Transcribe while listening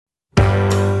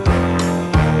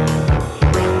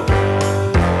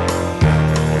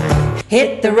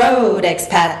Hit the road,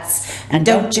 expats, and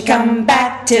don't you come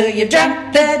back till you've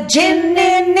drunk the gin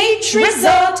in each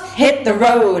resort. Hit the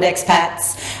road,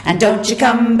 expats, and don't you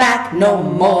come back no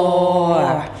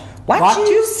more. What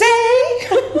you say?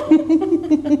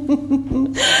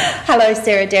 Hello,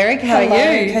 Sarah Derrick. How are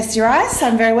you? Kirsty Rice.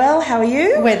 I'm very well. How are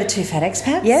you? We're the two fat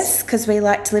expats. Yes, because we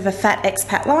like to live a fat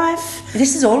expat life.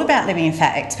 This is all about living a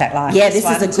fat expat life. Yeah, this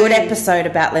is a good episode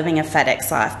about living a fat ex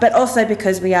life, but also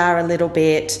because we are a little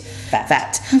bit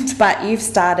fat. But you've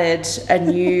started a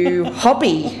new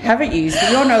hobby, haven't you? So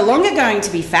you're no longer going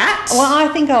to be fat. Well,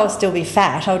 I think I'll still be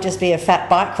fat. I'll just be a fat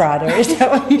bike rider. Is that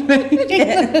what you mean?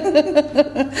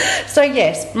 Yeah. So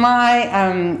yes, my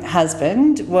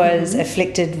husband was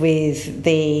afflicted with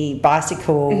the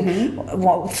bicycle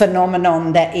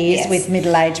phenomenon that is with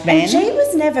middle-aged men. And she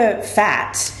was never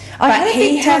fat. I had a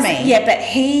big tummy. Yeah, but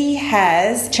he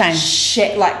has changed.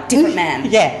 Different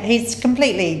man. Yeah, he's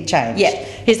completely changed. Yeah,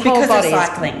 his whole body of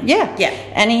cycling. Yeah. Yeah.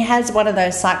 And he has one of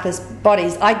those cyclist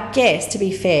bodies. I guess, to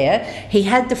be fair, he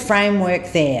had the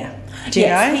framework there. Do you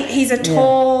know? He's a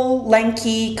tall,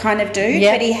 lanky kind of dude,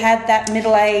 but he had that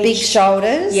middle-aged... Big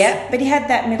shoulders. Yeah, but he had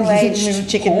that middle-aged... little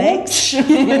chicken legs.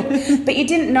 But you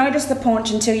didn't notice the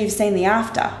paunch until you've seen the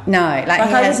after. No,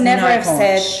 I would never have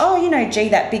said, gee,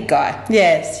 that big guy.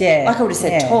 Yes, yeah. Like I would have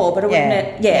said tall, but I wouldn't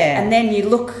have... Yeah, and then you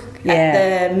look...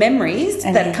 at the memories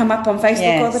that come up on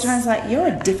Facebook all the time. It's like, you're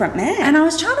a different man. And I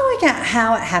was trying to work out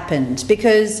how it happened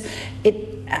because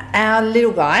our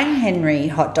little guy, Henry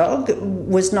Hot Dog,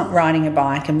 was not riding a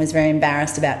bike and was very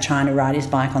embarrassed about trying to ride his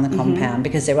bike on the compound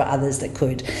because there were others that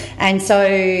could. And so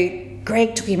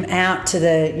Greg took him out to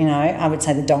the, I would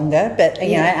say the Donga, but,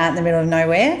 out in the middle of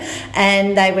nowhere.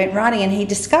 And they went riding and he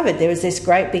discovered there was this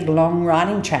great big long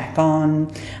riding track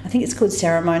on, I think it's called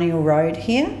Ceremonial Road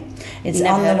here. It's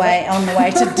on the way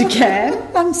to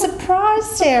Deccan. I'm surprised,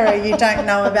 Sarah, you don't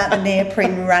know about the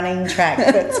neoprene running track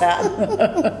that's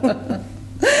out.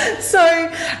 So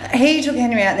he took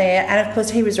Henry out there and of course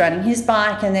he was riding his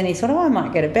bike and then he thought, I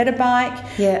might get a better bike.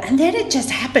 Yeah. And then it just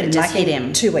happened. It just hit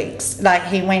him. 2 weeks. Like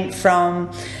he went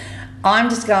from, I'm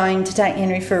just going to take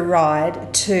Henry for a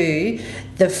ride to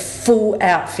the full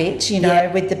outfit,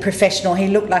 with the professional. He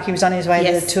looked like he was on his way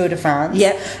to the Tour de France.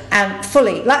 Yep.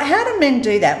 Fully. Like, how do men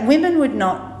do that? Women would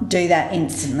not do that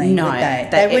instantly, no, would they?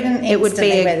 They wouldn't it would be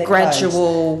a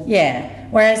gradual clothes. Yeah.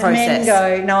 Whereas process. Men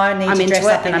go, no, I need to dress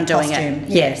up in and I'm a costume. doing it.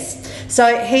 Yes.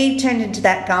 So he turned into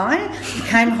that guy. He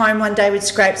came home one day with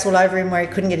scrapes all over him where he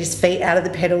couldn't get his feet out of the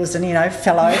pedals and,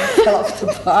 fell off the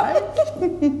bike.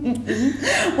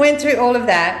 Went through all of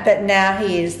that, but now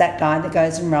he is that guy that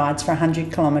goes and rides for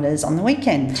 100 kilometres on the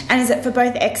weekend. And is it for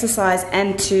both exercise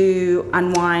and to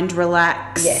unwind,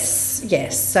 relax?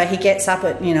 Yes. So he gets up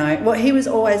at, he was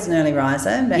always an early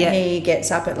riser, but he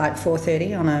gets up at like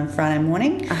 4:30 on a Friday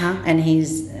morning and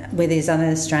he's with his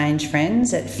other strange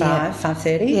friends at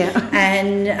 5:30. Yeah.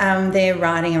 And they're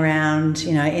riding around,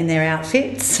 in their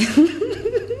outfits. And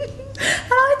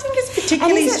I think it's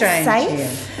particularly strange.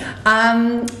 Safe?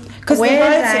 Because the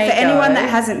roads, for anyone that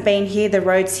hasn't been here, the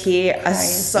roads here are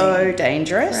so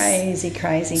dangerous. Crazy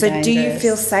So dangerous. do you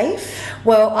feel safe?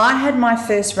 Well, I had my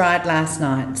first ride last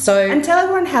night. And tell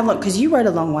everyone how long, because you rode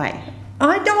a long way.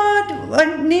 I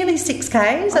died nearly 6 Ks,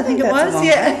 I think it was.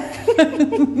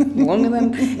 Longer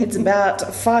than, it's about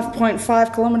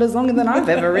 5.5 kilometres longer than I've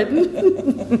ever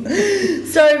ridden.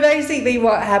 So basically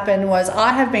what happened was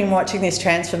I have been watching this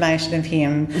transformation of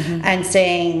him and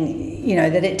seeing,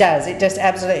 that it just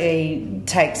absolutely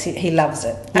takes it. He loves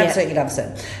it, absolutely loves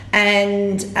it.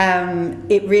 And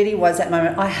it really was that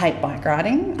moment. I hate bike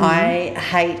riding. I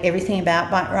hate everything about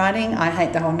bike riding. I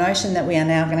hate the whole notion that we are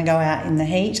now going to go out in the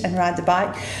heat and ride the bike.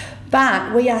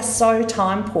 But we are so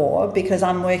time poor because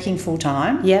I'm working full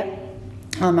time. Yep.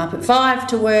 I'm up at 5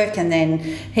 to work and then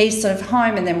he's sort of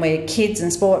home and then we're kids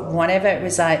and sport and whatever. It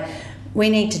was like, we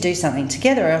need to do something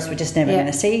together or else we're just never going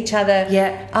to see each other.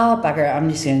 Yeah. Oh, bugger it, I'm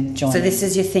just going to join. So this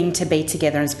is your thing, to be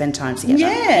together and spend time together.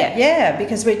 Yeah,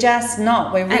 because we're just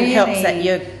not. We're really... And it helps that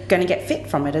you're going to get fit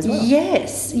from it as well.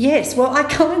 Yes. Well, I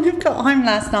kind of got home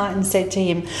last night and said to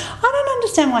him, I don't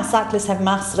understand why cyclists have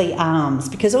muscly arms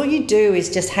because all you do is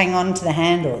just hang on to the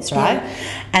handles, right?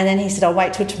 Yeah. And then he said, I'll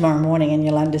wait till tomorrow morning and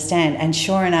you'll understand. And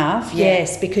sure enough,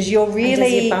 yes, because you're really... And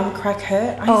does your bum crack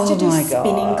hurt? I used to do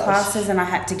spinning classes and I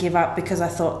had to give up because I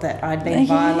thought that I'd been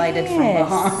violated from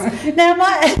behind. Now,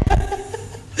 my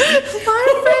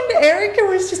friend Erica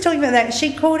was just talking about that.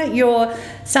 She called it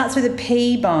starts with a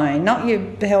P bone, not your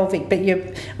pelvic, but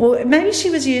maybe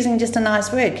she was using just a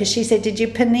nice word because she said, did your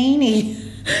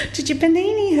panini Did your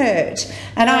panini hurt?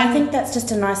 And I think that's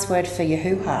just a nice word for your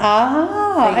hoo-ha.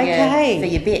 Ah, okay. For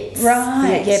your bits.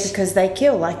 Right. Yeah, because they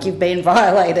kill like you've been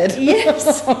violated.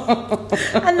 Yes.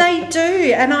 And they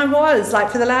do. And I was, like,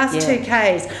 for the last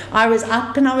 2Ks, I was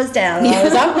up and I was down, and I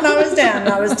was up and I was down, and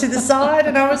I was to the side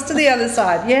and I was to the other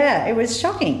side. Yeah, it was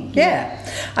shocking. Yeah.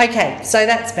 Okay, so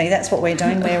that's me. That's what we're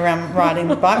doing. We're riding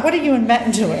the bike. What are you and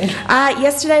Matt doing?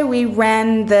 Yesterday we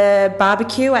ran the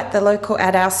barbecue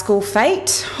at our school fete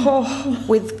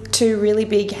with 2 really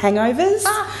big hangovers.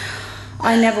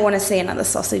 I never want to see another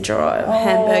sausage or a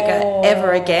hamburger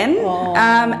ever again.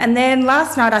 And then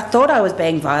last night I thought I was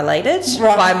being violated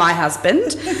by my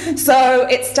husband. So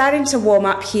it's starting to warm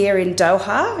up here in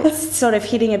Doha. It's sort of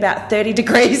hitting about 30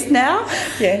 degrees now.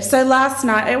 Yes. So last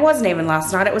night, it wasn't even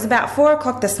last night, it was about 4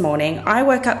 o'clock this morning. I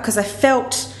woke up because I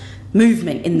felt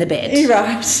movement in the bed.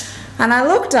 Right. And I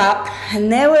looked up,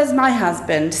 and there was my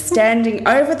husband standing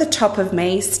over the top of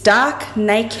me, stark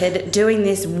naked, doing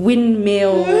this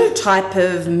windmill type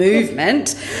of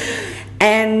movement.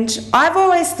 And I've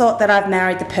always thought that I've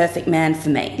married the perfect man for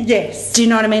me. Yes. Do you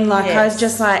know what I mean? Like, yes. I was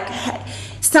just like, hey,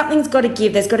 something's got to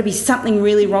give. There's got to be something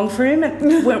really wrong with him.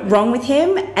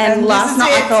 And last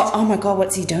night I thought, oh my God,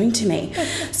 what's he doing to me?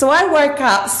 So I woke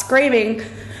up screaming,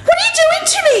 what are you doing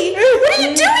to me? What are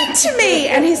you doing to me?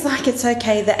 And he's like, it's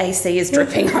okay, the AC is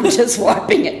dripping, I'm just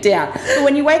wiping it down. But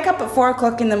when you wake up at 4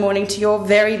 o'clock in the morning to your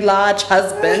very large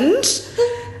husband,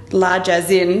 large as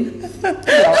in,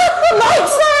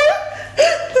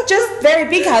 just very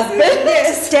big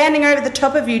husband, standing over the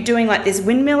top of you doing like this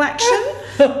windmill action,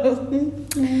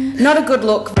 not a good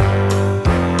look.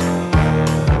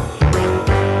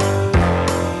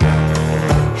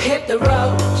 Hit the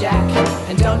road, Jack,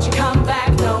 and don't you come back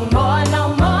no more, no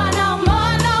more, no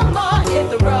more, no more. Hit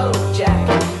the road, Jack,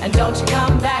 and don't you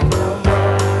come back no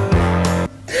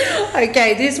more.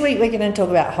 Okay, this week we're going to talk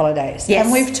about holidays. Yes.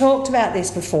 And we've talked about this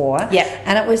before. Yeah.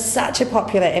 And it was such a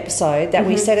popular episode that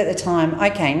we said at the time,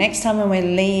 okay, next time when we're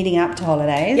leading up to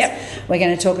holidays, we're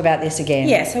going to talk about this again.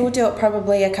 Yeah, so we'll do it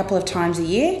probably a couple of times a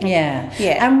year. Yeah.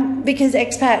 Yeah. Because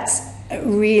expats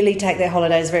really take their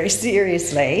holidays very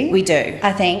seriously. We do.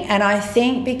 I think. And I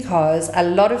think because a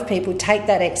lot of people take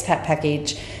that expat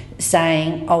package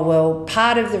saying, oh, well,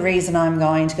 part of the reason I'm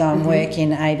going to go and work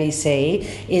in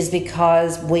ABC is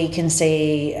because we can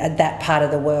see that part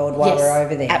of the world while we're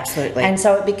over there. Absolutely. And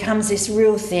so it becomes this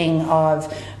real thing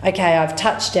of, okay, I've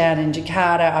touched down in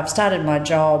Jakarta, I've started my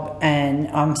job and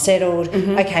I'm settled.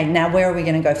 Okay, now where are we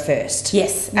going to go first?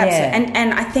 Yes, absolutely.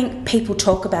 And I think people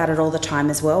talk about it all the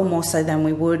time as well, more so than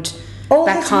we would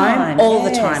back home. All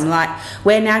the time. Like,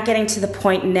 we're now getting to the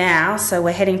point now, so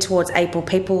we're heading towards April,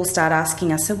 people will start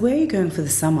asking us, so where are you going for the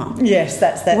summer? Yes,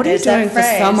 that's that. What are you doing for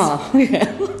summer?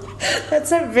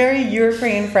 That's a very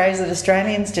European phrase that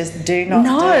Australians just do not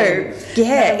do.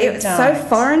 Yeah, No, we it's so don't.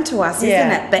 foreign to us,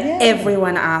 isn't it? But Yeah.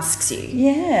 everyone asks you.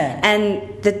 Yeah. And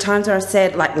the times where I've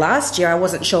said, like last year, I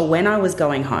wasn't sure when I was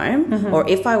going home or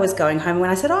if I was going home. When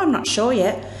I said, oh, I'm not sure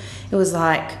yet, it was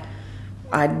like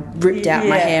I'd ripped out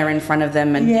my hair in front of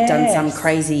them and done some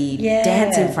crazy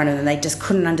dance in front of them. They just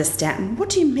couldn't understand. What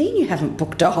do you mean you haven't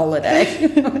booked a holiday?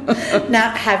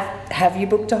 Now, have you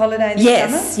booked a holiday this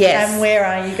summer? Yes. And where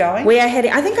are you going? We are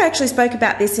heading. I think I actually spoke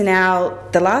about this in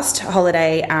the last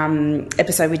holiday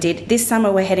episode we did. This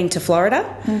summer we're heading to Florida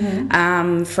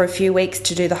for a few weeks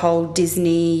to do the whole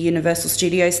Disney Universal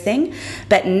Studios thing.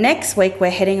 But next week we're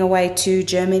heading away to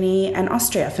Germany and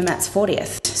Austria for Matt's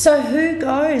 40th. So who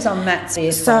goes on Matt's holiday?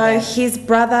 So his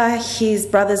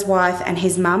brother's wife and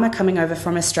his mum are coming over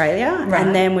from Australia. Right.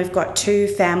 And then we've got 2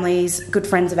 families, good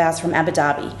friends of ours from Abu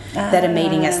Dhabi that are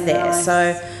meeting us there. Nice.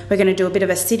 So we're going to do a bit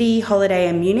of a city holiday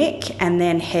in Munich and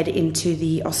then head into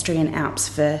the Austrian Alps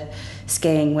for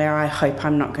skiing, where I hope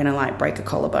I'm not going to like break a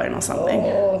collarbone or something.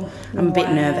 I'm a bit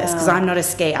nervous because I'm not a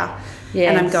skier.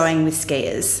 And I'm going with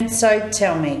skiers. So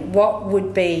tell me, what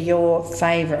would be your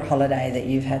favourite holiday that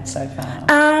you've had so far?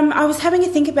 I was having a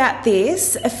think about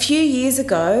this. A few years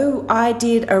ago, I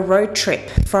did a road trip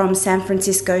from San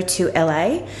Francisco to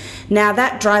LA. Now,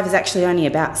 that drive is actually only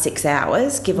about 6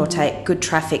 hours, give or take, good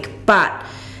traffic, but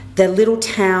the little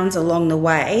towns along the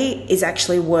way is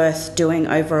actually worth doing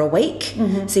over a week.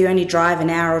 So you only drive an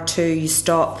hour or two, you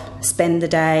stop, spend the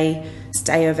day,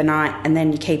 stay overnight, and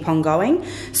then you keep on going.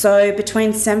 So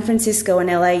between San Francisco and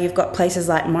LA, you've got places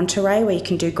like Monterey where you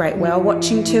can do great whale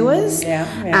watching tours.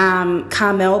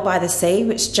 Carmel by the Sea,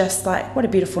 which just like, what a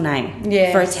beautiful name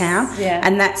for a town. Yeah.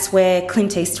 And that's where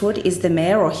Clint Eastwood is the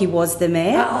mayor, or he was the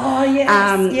mayor. Oh, yes,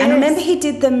 And I remember he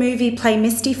did the movie Play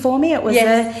Misty for me. It was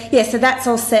so that's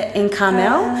all set in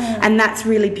Carmel, and that's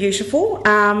really beautiful.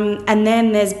 And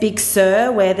then there's Big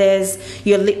Sur, where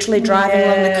you're literally driving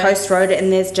along the coast road,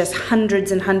 and there's just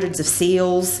hundreds and hundreds of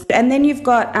seals. And then you've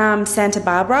got Santa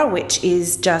Barbara, which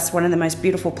is just one of the most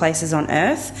beautiful places on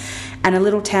earth, and a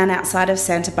little town outside of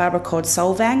Santa Barbara called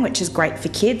Solvang, which is great for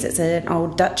kids. It's an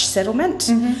old Dutch settlement.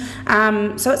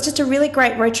 So it's just a really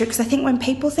great road trip, because I think when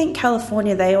people think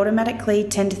California, they automatically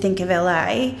tend to think of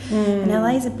LA, and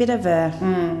LA is a bit of a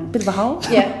hole.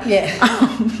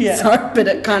 Sorry, but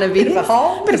it kind of is. Bit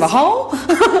of a hole.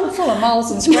 Full of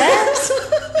moles and scraps.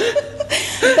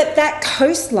 But that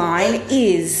coastline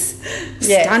is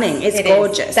stunning. It's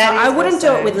gorgeous. So I wouldn't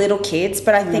do it with little kids,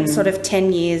 but I think sort of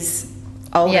 10 years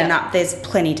old and up, there's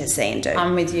plenty to see and do.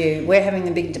 I'm with you. We're having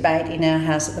a big debate in our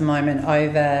house at the moment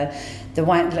over the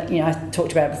one, I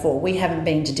talked about it before. We haven't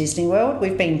been to Disney World.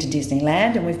 We've been to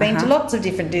Disneyland, and we've been to lots of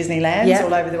different Disneylands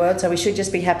all over the world, so we should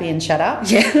just be happy and shut up.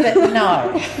 But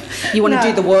no. You want to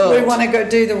do the world. We want to go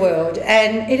do the world.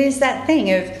 And it is that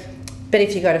thing of, but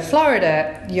if you go to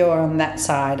Florida, you're on that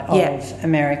side of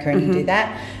America and you do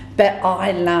that. But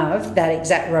I love that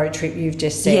exact road trip you've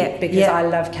just said, because I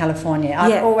love California.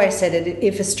 I've always said it,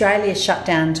 if Australia shut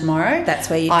down tomorrow, that's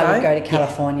where I would go to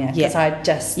California, because I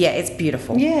just... Yeah, it's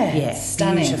beautiful. It's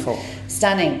stunning. Beautiful.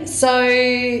 Stunning. So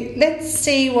let's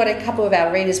see what a couple of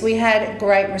our readers... We had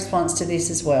great response to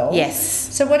this as well.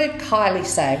 Yes. So what did Kylie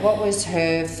say? What was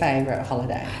her favourite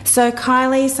holiday? So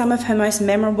Kylie, some of her most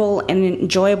memorable and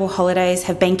enjoyable holidays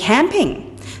have been camping.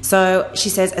 So she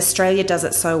says Australia does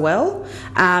it so well,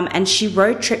 and she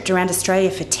road tripped around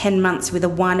Australia for 10 months with a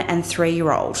 1 and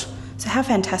 3-year-old. So how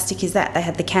fantastic is that? They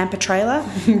had the camper trailer,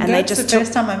 and they just the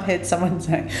first time I've heard someone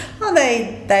say,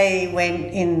 they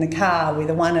went in the car with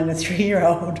a 1 and a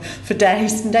 3-year-old for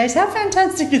days and days. How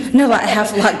fantastic is that? No,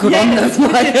 good on them.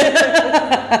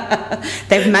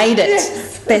 They've made it. Yes.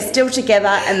 They're still together,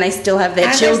 and they still have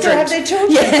their children.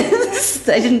 Yes,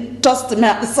 they didn't toss them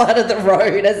out the side of the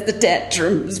road as the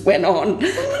tantrums went on.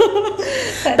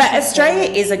 But Australia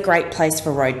is a great place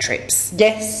for road trips.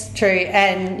 Yes, true.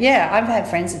 And I've had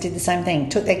friends that did the same thing.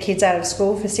 Took their kids out of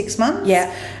school for 6 months.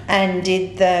 And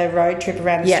did the road trip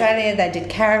around Australia. They did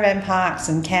caravan parks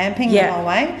and camping the whole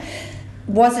way.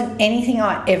 Wasn't anything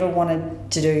I ever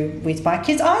wanted to do with my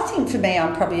kids. I think for me,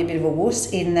 I'm probably a bit of a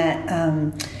wuss in that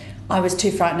I was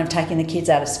too frightened of taking the kids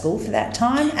out of school for that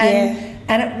time.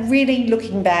 And it really,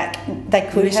 looking back, they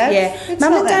could have.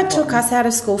 Mum and Dad took us out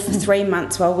of school for 3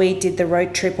 months while we did the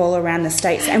road trip all around the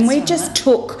States. And we just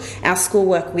took our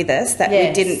schoolwork with us that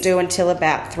we didn't do until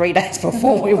about 3 days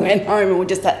before we went home, and we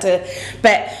just had to...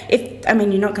 But,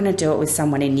 you're not going to do it with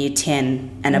someone in year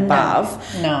 10 and above.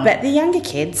 No. But the younger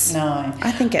kids... No.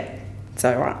 I think it's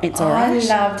all right. It's all right. I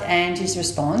loved Angie's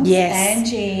response. Yes.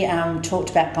 Angie talked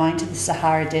about going to the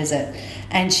Sahara Desert,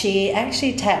 and she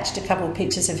actually attached a couple of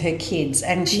pictures of her kids,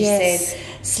 and she said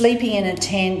sleeping in a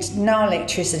tent, no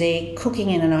electricity,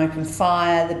 cooking in an open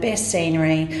fire, the best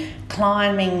scenery,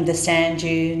 climbing the sand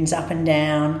dunes up and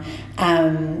down,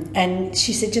 and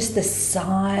she said just the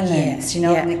silence,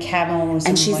 and the camels.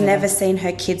 And she's never seen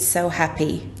her kids so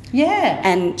happy. Yeah.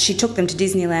 And she took them to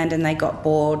Disneyland, and they got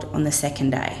bored on the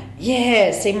second day.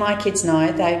 Yeah, see, my kids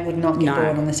know they would not get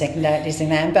bored on the second day at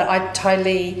Disneyland, but I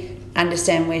totally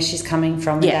understand where she's coming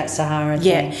from with that Sahara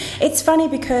thing. It's funny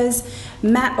because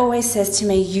Matt always says to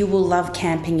me, you will love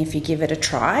camping if you give it a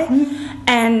try.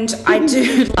 And I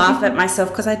do laugh at myself,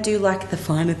 because I do like the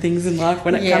finer things in life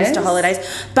when it comes to holidays.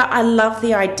 But I love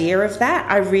the idea of that.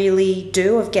 I really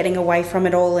do, of getting away from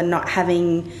it all and not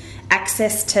having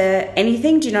access to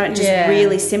anything, just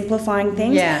really simplifying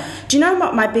things. Do you know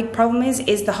what my big problem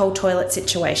is the whole toilet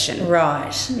situation.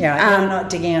 Right. I'm not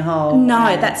digging a hole.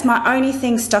 No, that's my only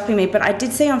thing stopping me. But I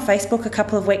did see on Facebook a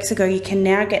couple of weeks ago, you can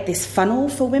now get this funnel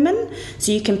for women,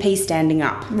 so you can pee standing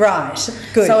up. Right.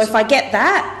 Good. So if I get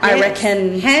that, I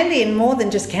reckon... Handy and more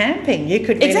than just camping. You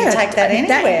could really take that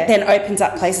anywhere. That then opens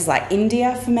up places like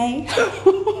India for me.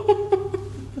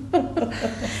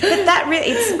 But that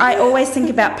really, I always think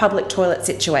about public toilet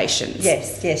situations.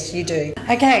 Yes, you do.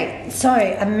 Okay, so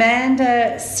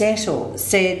Amanda Settle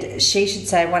said she should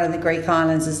say one of the Greek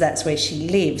islands as that's where she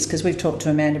lives, because we've talked to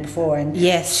Amanda before, and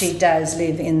yes, she does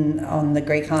live on the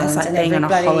Greek islands. That's like and being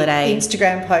on a holiday.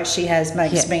 Instagram post she has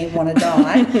makes me want to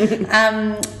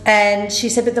die. And she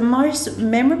said, but the most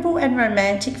memorable and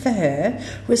romantic for her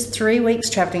was 3 weeks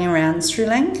travelling around Sri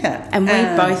Lanka. And we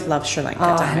both love Sri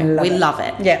Lanka, don't we? We love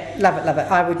it. Yeah, love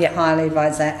it. I would highly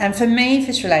advise that. And for me,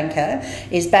 for Sri Lanka,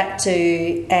 is back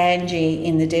to Angie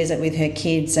in the desert with her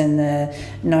kids and the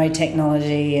no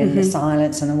technology and the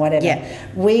silence and the whatever. Yeah.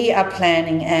 We are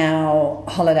planning our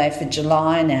holiday for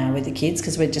July now with the kids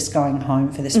because we're just going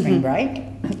home for the spring break.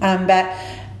 But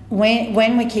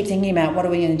when we keep thinking about what are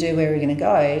we going to do, where are we going to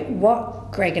go,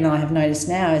 what Greg and I have noticed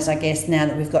now is, I guess now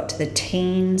that we've got to the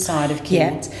teen side of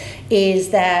kids,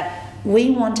 is that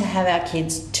we want to have our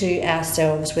kids to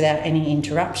ourselves without any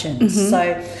interruptions.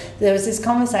 So there was this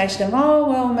conversation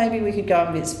of, maybe we could go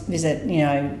and visit,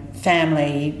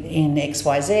 family in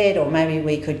XYZ, or maybe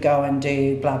we could go and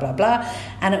do blah, blah, blah.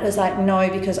 And it was like, no,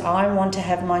 because I want to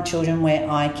have my children where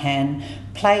I can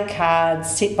play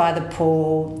cards, sit by the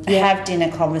pool, have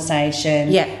dinner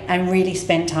conversation, and really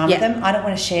spend time with them. I don't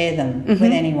want to share them with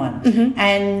anyone.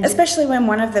 And especially when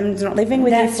one of them's not living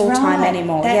with you full time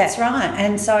anymore. That's right.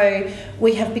 And so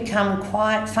we have become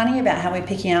quite funny about how we're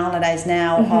picking our holidays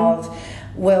now of,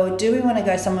 well, do we want to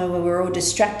go somewhere where we're all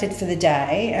distracted for the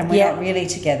day and we're not really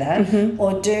together,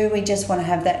 or do we just want to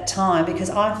have that time? Because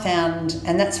I found,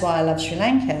 and that's why I love Sri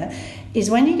Lanka, is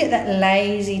when you get that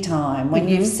lazy time, when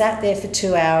you've sat there for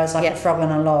 2 hours like a frog on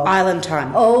a log. Island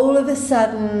time. All of a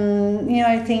sudden,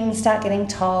 things start getting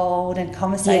told and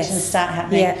conversations start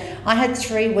happening. Yeah. I had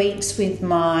 3 weeks with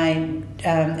my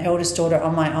eldest daughter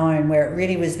on my own where it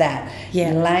really was that.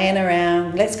 Laying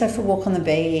around, let's go for a walk on the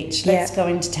beach, let's go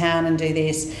into town and do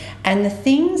this. And the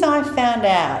things I found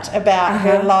out about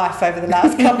her life over the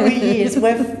last couple of years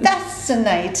were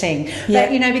fascinating. But,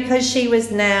 because she was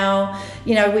now,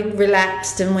 we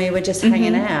relaxed and we were just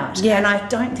hanging out. And I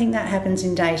don't think that happens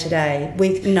in day to day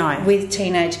with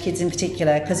teenage kids in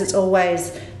particular, because it's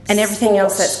always and everything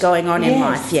else that's going on in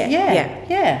life.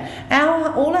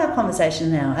 All our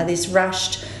conversations now are this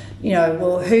rushed,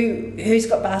 who's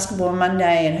got basketball on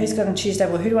Monday and who's got on Tuesday?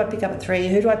 Well, who do I pick up at 3?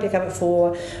 Who do I pick up at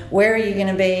 4? Where are you going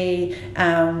to be?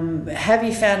 Have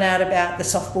you found out about the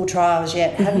softball trials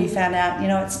yet? Have you found out?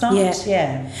 It's not.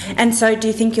 And so do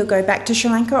you think you'll go back to Sri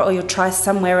Lanka, or you'll try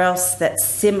somewhere else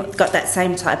that's got that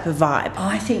same type of vibe?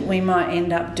 I think we might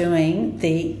end up doing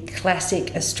the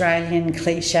classic Australian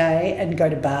cliche and go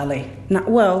to Bali. No,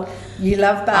 well, you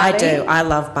love Bali? I do. I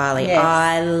love Bali. Yes.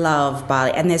 I love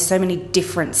Bali. And there's so many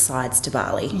different sides to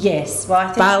Bali. Yes. Well, I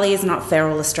think Bali is not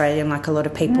feral Australian like a lot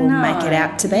of people make it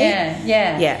out to be.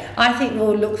 Yeah. I think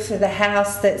we'll look for the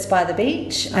house that's by the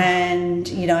beach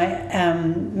and,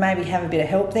 maybe have a bit of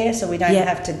help there so we don't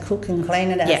have to cook and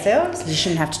clean it ourselves. You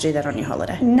shouldn't have to do that on your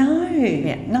holiday. No.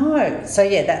 So,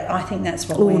 I think that's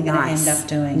what we're going to end up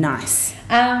doing. Nice.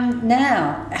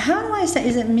 Now, how do I say,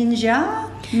 is it Minjar?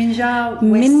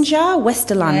 Minjar,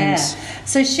 Westerland. Yeah.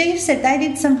 So she said they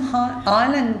did some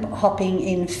island hopping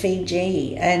in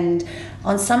Fiji, and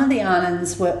on some of the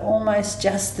islands were almost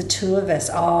just the two of us.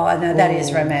 Oh, no, that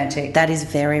is romantic. That is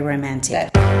very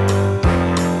romantic.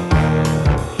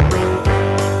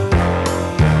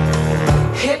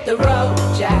 Hit the road,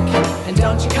 Jack, and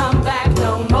don't you come back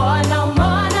no more, no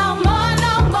more, no more,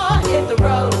 no more. Hit the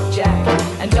road, Jack,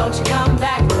 and don't you come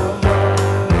back no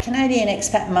more. Canadian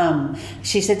expat mum.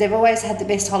 She said they've always had the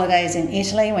best holidays in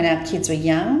Italy when our kids were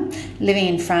young. Living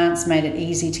in France made it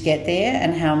easy to get there,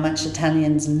 and how much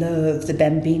Italians love the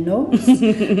bambinos.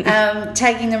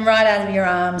 Taking them right out of your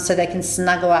arms so they can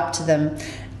snuggle up to them.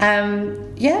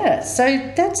 So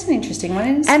that's an interesting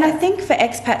one. And I think for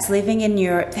expats living in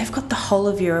Europe, they've got the whole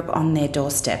of Europe on their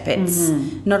doorstep. It's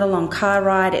not a long car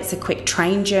ride, it's a quick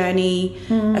train journey,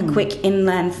 a quick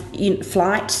inland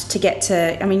flight to get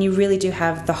to... you really do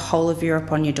have the whole of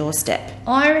Europe on your doorstep.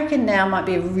 I reckon now might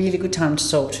be a really good time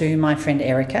to talk to my friend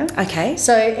Erica. Okay.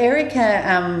 So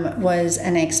Erica was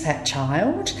an expat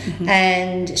child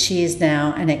and she is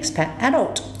now an expat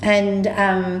adult.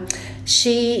 And...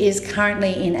 she is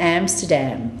currently in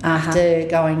Amsterdam after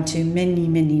going to many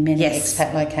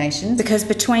expat locations. Because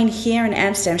between here and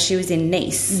Amsterdam, she was in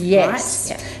Nice, yes.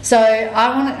 right? Yeah. So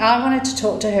I wanted to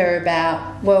talk to her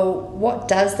about, well, what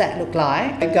does that look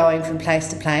like, going from place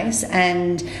to place,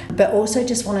 but also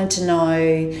just wanted to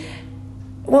know...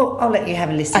 Well, I'll let you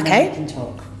have a listen and we can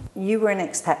talk. you were an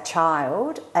expat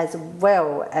child as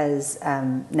well as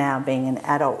now being an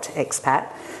adult expat.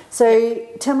 So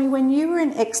tell me, when you were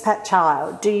an expat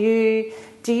child, do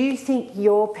you think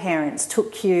your parents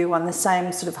took you on the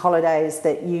same sort of holidays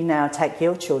that you now take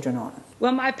your children on?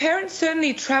 Well, my parents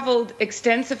certainly travelled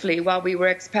extensively while we were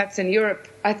expats in Europe.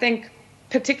 I think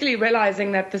particularly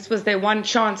realising that this was their one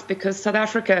chance, because South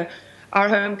Africa, our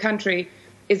home country,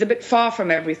 is a bit far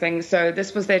from everything. So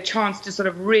this was their chance to sort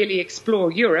of really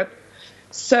explore Europe.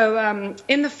 So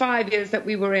in the 5 years that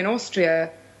we were in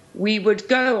Austria, we would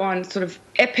go on sort of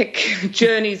epic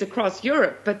journeys across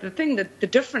Europe. But the thing that the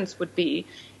difference would be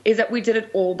is that we did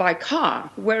it all by car.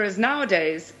 Whereas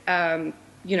nowadays,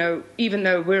 you know, even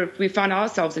though we found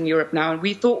ourselves in Europe now, and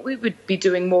we thought we would be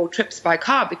doing more trips by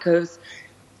car because,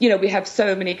 you know, we have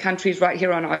so many countries right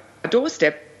here on our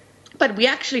doorstep. But we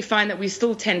actually find that we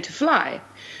still tend to fly.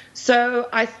 So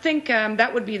I think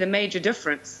that would be the major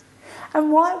difference.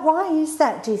 And why is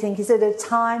that, do you think? Is it a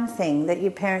time thing, that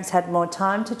your parents had more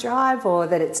time to drive, or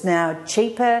that it's now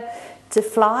cheaper to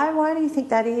fly? Why do you think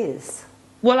that is?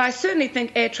 Well, I certainly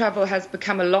think air travel has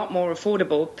become a lot more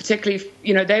affordable, particularly,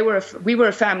 you know, we were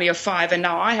a family of 5, and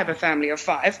now I have a family of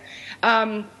 5.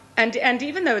 And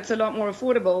even though it's a lot more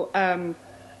affordable,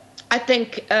 I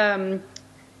think,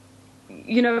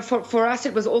 you know, for us,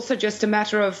 it was also just a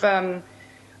matter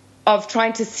of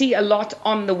trying to see a lot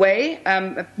on the way.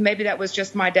 Maybe that was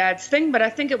just my dad's thing, but I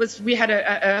think we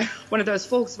had one of those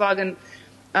Volkswagen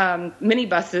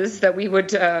minibuses that we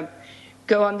would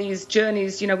go on these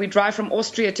journeys. You know, we'd drive from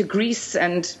Austria to Greece,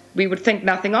 and we would think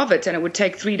nothing of it, and it would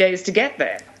take 3 days to get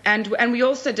there. And we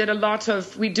also did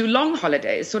we do long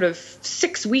holidays, sort of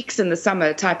 6 weeks in the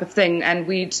summer type of thing, and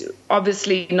we'd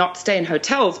obviously not stay in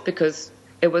hotels because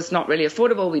it was not really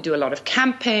affordable. We do a lot of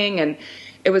camping, and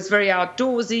it was very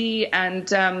outdoorsy.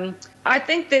 And I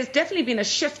think there's definitely been a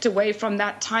shift away from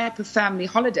that type of family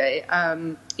holiday.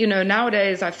 You know,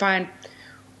 nowadays I find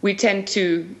we tend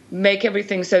to make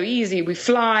everything so easy. We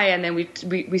fly, and then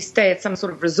we stay at some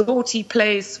sort of resorty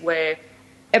place where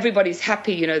everybody's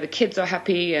happy. You know, the kids are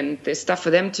happy, and there's stuff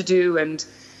for them to do. And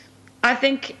I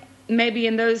think maybe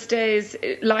in those days,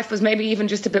 life was maybe even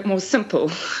just a bit more simple.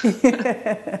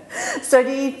 So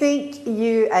do you think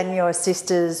you and your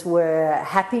sisters were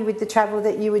happy with the travel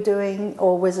that you were doing,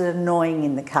 or was it annoying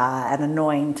in the car and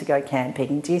annoying to go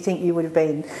camping? Do you think you would have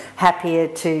been happier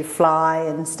to fly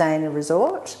and stay in a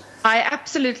resort? I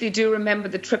absolutely do remember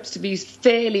the trips to be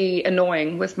fairly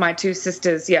annoying with my 2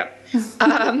 sisters, yeah.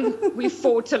 We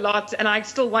fought a lot, and I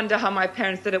still wonder how my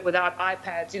parents did it without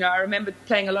iPads. You know, I remember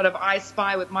playing a lot of I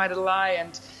Spy with my little eye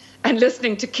and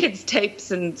listening to kids' tapes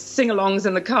and sing-alongs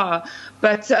in the car.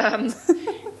 But,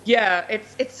 yeah,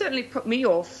 it certainly put me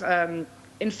off.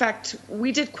 In fact,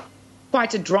 we did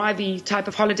quite a drivey type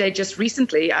of holiday just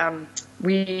recently.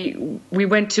 We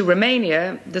went to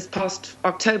Romania this past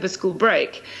October school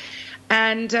break.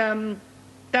 And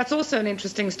that's also an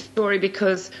interesting story,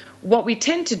 because what we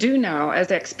tend to do now as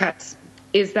expats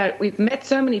is that we've met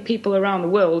so many people around the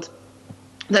world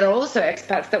that are also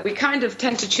expats that we kind of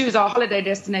tend to choose our holiday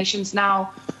destinations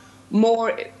now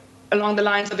more along the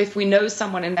lines of if we know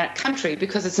someone in that country,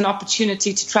 because it's an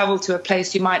opportunity to travel to a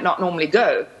place you might not normally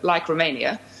go, like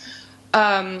Romania.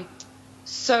 But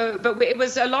it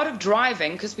was a lot of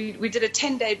driving, because we did a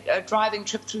 10-day driving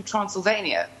trip through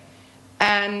Transylvania.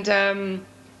 And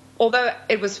although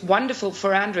it was wonderful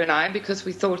for Andrew and I, because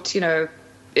we thought, you know,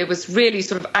 it was really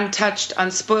sort of untouched,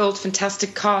 unspoiled,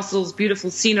 fantastic castles,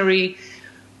 beautiful scenery.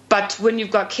 But when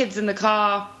you've got kids in the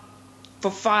car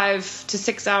for 5 to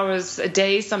 6 hours a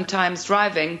day, sometimes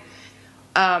driving,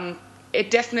 it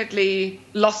definitely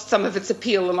lost some of its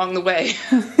appeal along the way.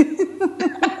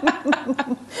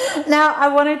 Now, I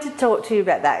wanted to talk to you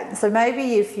about that. So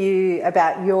maybe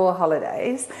about your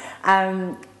holidays.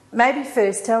 Maybe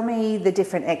first tell me the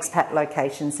different expat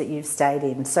locations that you've stayed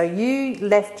in. So you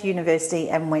left university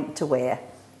and went to where?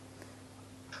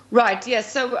 Right, yes.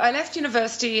 So I left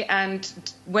university and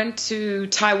went to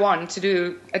Taiwan to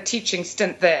do a teaching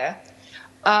stint there.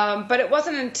 But it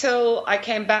wasn't until I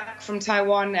came back from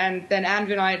Taiwan and then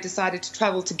Andrew and I decided to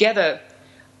travel together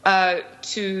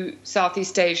to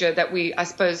Southeast Asia that we, I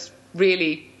suppose,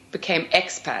 really became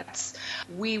expats.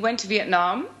 We went to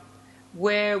Vietnam,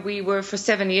 where we were for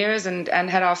 7 years and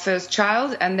had our first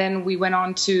child. And then we went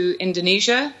on to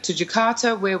Indonesia, to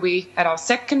Jakarta, where we had our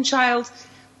second child.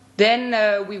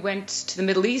 Then we went to the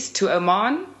Middle East, to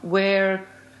Oman, where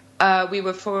we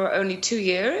were for only 2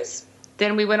 years.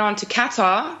 Then we went on to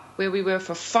Qatar, where we were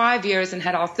for 5 years and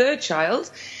had our third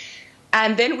child.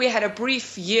 And then we had a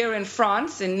brief year in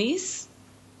France, in Nice.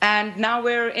 And now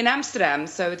we're in Amsterdam.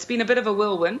 So it's been a bit of a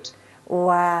whirlwind.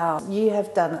 Wow, you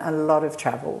have done a lot of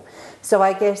travel. So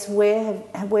I guess where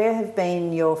have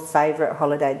been your favourite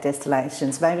holiday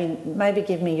destinations? Maybe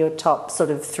give me your top sort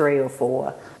of 3 or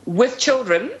 4. With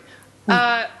children,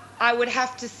 I would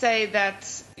have to say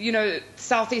that, you know,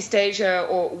 Southeast Asia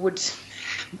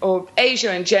or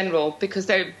Asia in general, because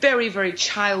they're very, very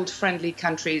child-friendly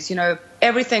countries. You know,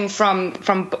 everything from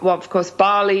well, of course,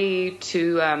 Bali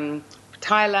to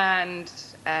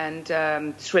Thailand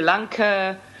and Sri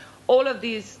Lanka. All of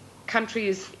these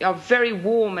countries are very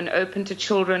warm and open to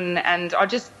children and are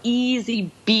just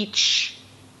easy beach,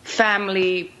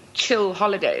 family, chill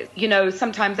holidays. You know,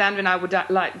 sometimes Andrew and I would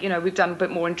like, you know, we've done a bit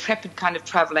more intrepid kind of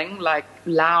traveling, like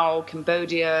Laos,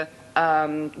 Cambodia,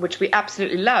 which we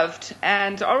absolutely loved,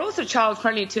 and are also child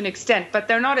friendly to an extent, but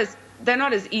they're not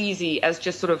as easy as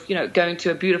just sort of, you know, going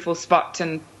to a beautiful spot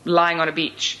and lying on a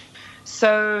beach.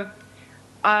 So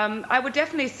I would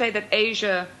definitely say that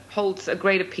Asia holds a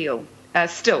great appeal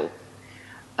still.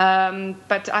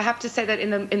 But I have to say that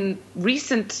in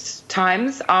recent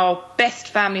times, our best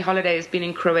family holiday has been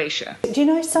in Croatia. Do you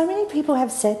know, so many people have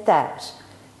said that.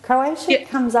 Croatia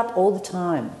comes up all the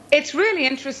time. It's really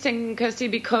interesting, Kirsty,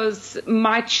 because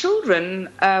my children,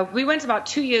 we went about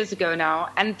 2 years ago now,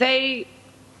 and they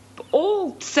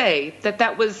all say that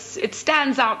it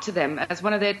stands out to them as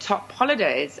one of their top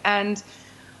holidays. And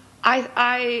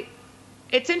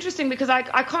it's interesting because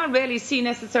I can't really see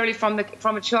necessarily from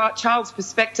a child's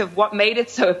perspective what made it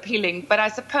so appealing, but I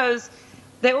suppose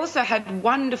they also had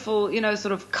wonderful, you know,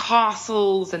 sort of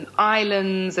castles and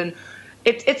islands, and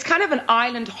it's kind of an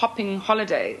island hopping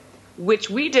holiday, which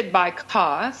we did by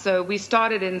car. So we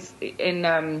started in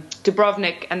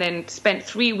Dubrovnik and then spent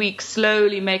 3 weeks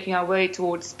slowly making our way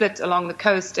towards Split along the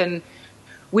coast, and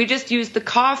we just used the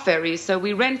car ferry. So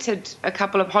we rented a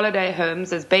couple of holiday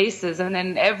homes as bases, and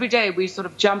then every day we sort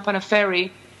of jump on a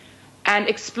ferry and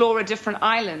explore a different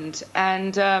island.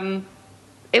 And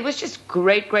it was just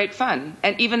great fun.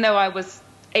 And even though I was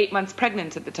 8 months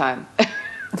pregnant at the time.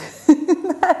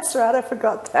 That's right, I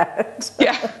forgot that.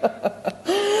 Yeah.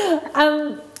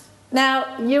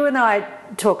 Now, you and I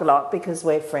talk a lot because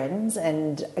we're friends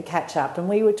and catch up, and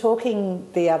we were talking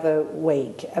the other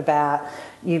week about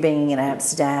you being in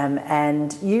Amsterdam,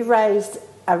 and you raised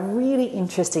a really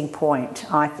interesting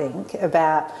point, I think,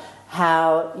 about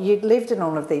how you'd lived in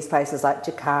all of these places like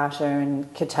Jakarta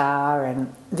and Qatar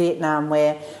and Vietnam,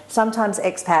 where sometimes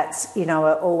expats, you know,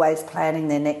 are always planning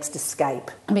their next escape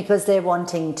because they're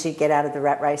wanting to get out of the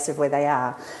rat race of where they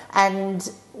are. And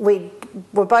we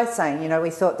were both saying, you know, we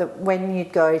thought that when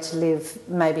you'd go to live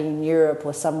maybe in Europe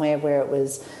or somewhere where it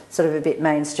was sort of a bit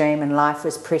mainstream and life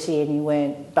was pretty and you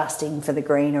weren't busting for the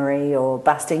greenery or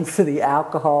busting for the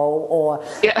alcohol or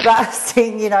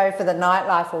busting, you know, for the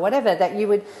nightlife or whatever, that you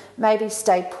would maybe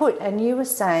stay put. And you were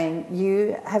saying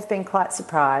you have been quite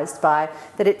surprised by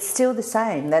that it's still the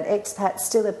same, that expats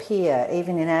still appear,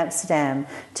 even in Amsterdam,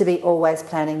 to be always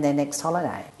planning their next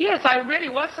holiday. Yes, I really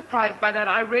was surprised by that.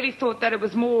 I really thought that it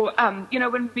was more, you know,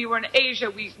 when we were in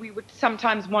Asia, we would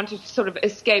sometimes want to sort of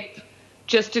escape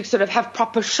just to sort of have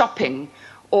proper shopping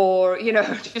or, you know,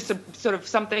 just sort of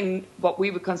something what we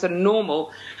would consider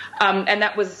normal. And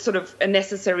that was sort of a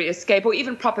necessary escape, or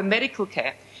even proper medical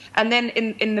care. And then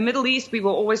in the Middle East, we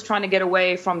were always trying to get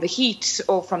away from the heat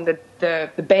or from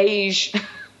the beige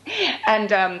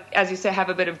and, as you say, have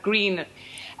a bit of green.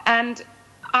 And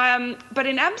but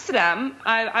in Amsterdam,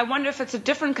 I wonder if it's a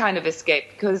different kind of escape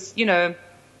because, you know,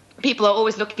 people are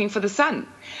always looking for the sun.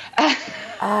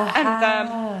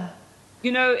 And,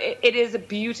 you know, it is a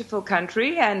beautiful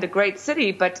country and a great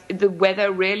city, but the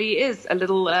weather really is a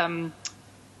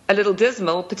little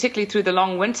dismal, particularly through the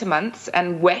long winter months,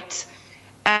 and wet.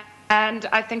 And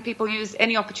I think people use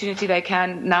any opportunity they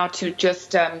can now to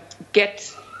just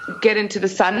get into the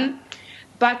sun.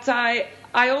 But I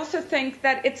also think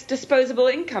that it's disposable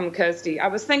income, Kirsty. I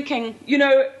was thinking, you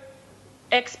know,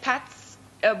 expats,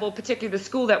 well, particularly the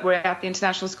school that we're at, the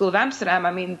International School of Amsterdam,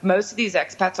 I mean, most of these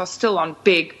expats are still on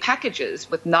big packages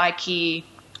with Nike,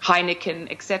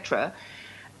 Heineken, etc.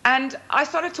 And I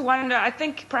started to wonder, I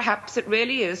think perhaps it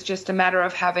really is just a matter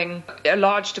of having a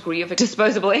large degree of a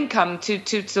disposable income to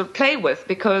sort of play with,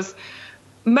 because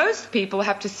most people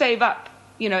have to save up,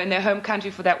 you know, in their home country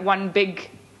for that one big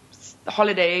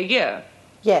holiday a year.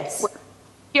 Yes.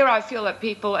 Here I feel that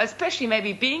people, especially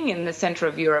maybe being in the center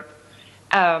of Europe,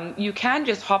 you can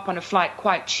just hop on a flight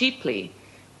quite cheaply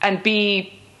and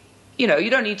be, you know,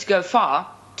 you don't need to go far,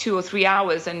 2 or 3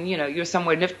 hours, and, you know, you're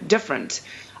somewhere different.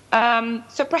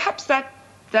 So perhaps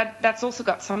that's also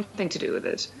got something to do with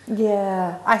it.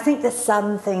 Yeah, I think the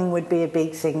sun thing would be a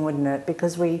big thing, wouldn't it?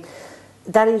 Because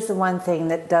that is the one thing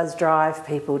that does drive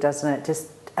people, doesn't it?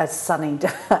 Just a sunny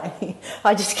day.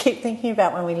 I just keep thinking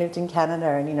about when we lived in Canada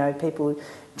and, you know, people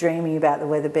dreaming about the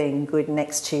weather being good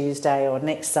next Tuesday or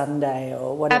next Sunday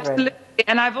or whatever. Absolutely.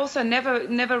 And I've also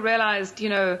never realized, you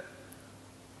know,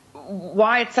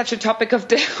 why it's such a topic of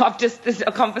just this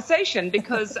a conversation,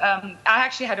 because I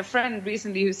actually had a friend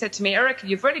recently who said to me, Erica,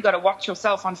 you've really got to watch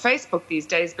yourself on Facebook these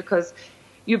days because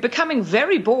you're becoming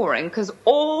very boring because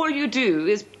all you do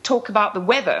is talk about the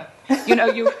weather. You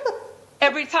know,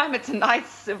 every time it's a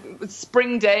nice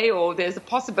spring day or there's a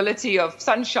possibility of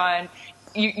sunshine,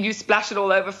 you splash it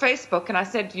all over Facebook. And I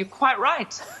said, you're quite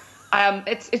right.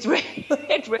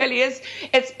 It really is.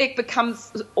 It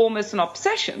becomes almost an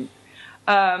obsession.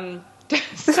 And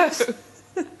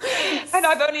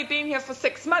I've only been here for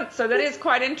 6 months, so that is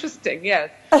quite interesting.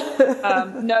 Yes.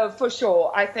 No, for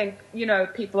sure. I think, you know,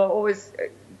 people are always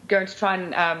going to try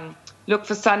and look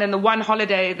for sun. And the one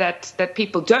holiday that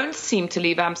people don't seem to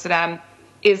leave Amsterdam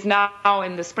is now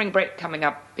in the spring break coming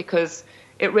up, because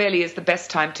it really is the best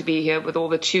time to be here with all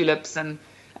the tulips and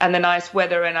the nice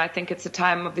weather. And I think it's a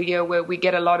time of the year where we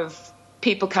get a lot of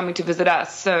people coming to visit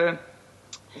us. So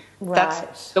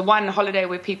that's the one holiday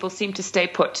where people seem to stay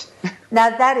put.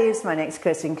 Now, that is my next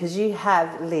question, because you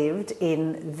have lived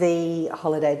in the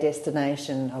holiday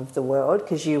destination of the world,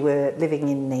 because you were living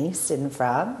in Nice in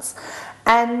France.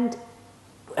 And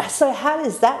so how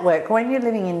does that work? When you're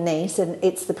living in Nice and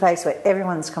it's the place where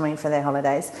everyone's coming for their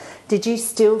holidays, did you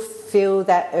still feel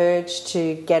that urge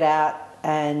to get out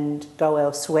and go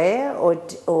elsewhere,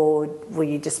 or were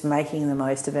you just making the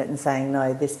most of it and saying,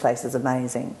 no, this place is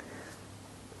amazing?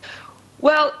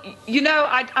 Well, you know,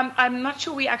 I'm not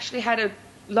sure we actually had a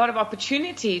lot of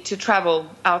opportunity to travel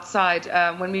outside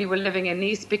when we were living in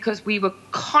Nice, because we were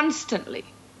constantly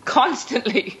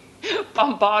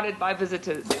bombarded by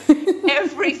visitors.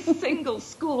 Every single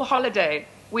school holiday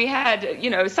we had, you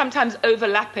know, sometimes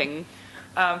overlapping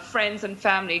friends and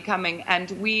family coming, and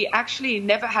we actually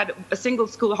never had a single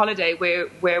school holiday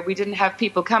where we didn't have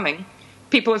people coming.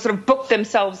 People sort of booked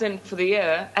themselves in for the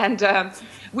year, and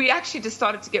we actually just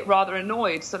started to get rather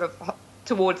annoyed sort of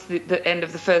towards the end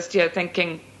of the first year,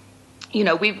 thinking, you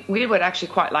know, we would actually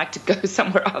quite like to go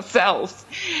somewhere ourselves.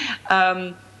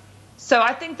 So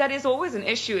I think that is always an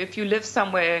issue if you live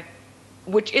somewhere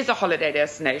which is a holiday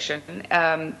destination.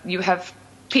 You have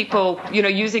people, you know,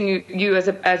 using you as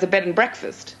a bed and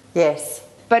breakfast. Yes.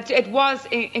 But it was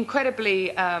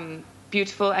incredibly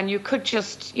beautiful, and you could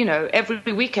just, you know,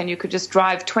 every weekend you could just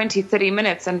drive 20-30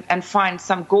 minutes and find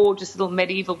some gorgeous little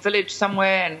medieval village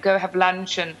somewhere and go have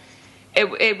lunch, and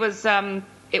it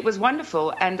was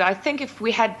wonderful. And I think if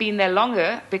we had been there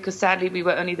longer, because sadly we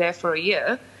were only there for a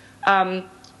year,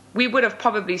 we would have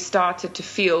probably started to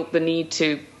feel the need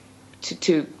to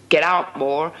get out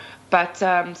more. But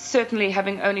certainly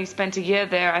having only spent a year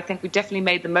there, I think we definitely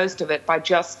made the most of it by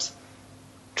just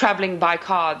traveling by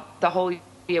car the whole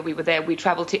year we were there. We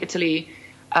traveled to Italy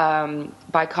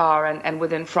by car and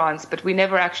within France, but we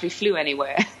never actually flew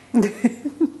anywhere.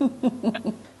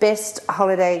 Best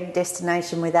holiday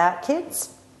destination without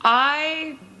kids?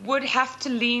 I would have to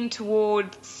lean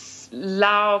towards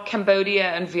Laos, Cambodia,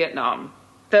 and Vietnam.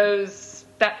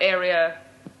 That area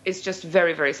is just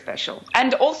very, very special.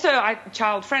 And also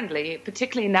child-friendly,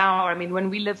 particularly now. I mean,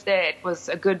 when we lived there, it was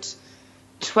a good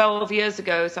 12 years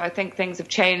ago, so I think things have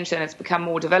changed and it's become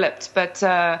more developed. But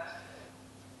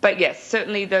yes,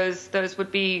 certainly those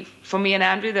would be, for me and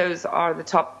Andrew, those are the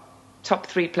top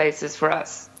three places for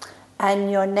us.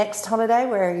 And your next holiday,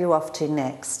 where are you off to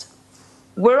next?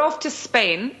 We're off to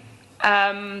Spain,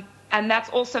 and that's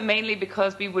also mainly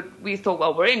because we thought,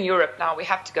 well, we're in Europe now, we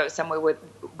have to go somewhere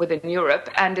within Europe,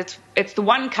 and it's the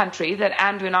one country that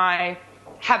Andrew and I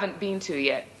haven't been to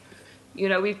yet. You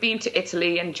know, we've been to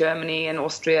Italy and Germany and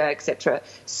Austria, etc.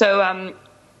 So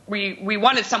we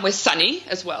wanted somewhere sunny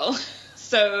as well.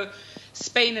 So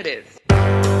Spain it is.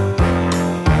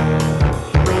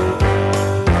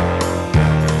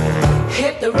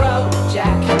 Hit the road,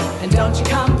 Jack, and don't you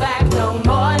come back no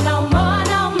more, no more,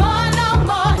 no more, no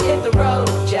more. Hit the road,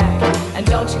 Jack, and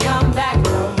don't you come back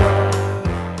no more.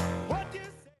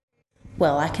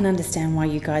 Well, I can understand why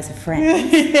you guys are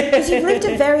friends. Because you've lived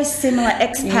a very similar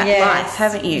expat life,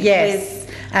 haven't you? Yes.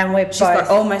 And we're She's both got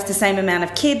almost the same amount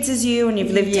of kids as you, and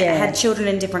you've had children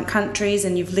in different countries,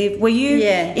 and you've lived. Were you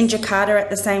in Jakarta at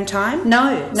the same time?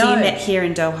 No. So you met here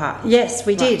in Doha. Yes,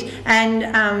 we did,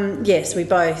 and yes, we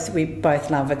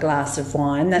both love a glass of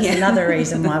wine. That's another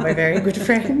reason why we're very good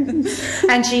friends.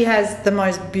 And she has the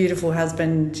most beautiful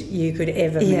husband you could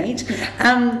ever meet. But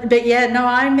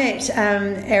I met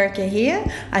Erica here.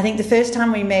 I think the first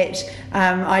time we met,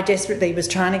 I desperately was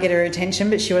trying to get her attention,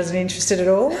 but she wasn't interested at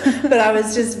all. But I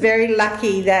was just very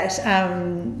lucky that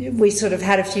we sort of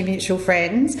had a few mutual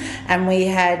friends, and we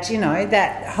had, you know,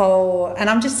 that whole. And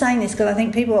I'm just saying this because I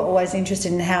think people are always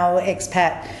interested in how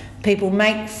expat people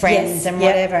make friends and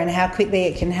whatever, and how quickly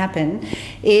it can happen.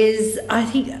 Is I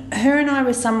think her and I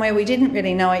were somewhere we didn't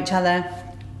really know each other.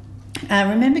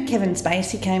 Remember Kevin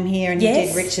Spacey came here and he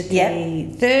did Richard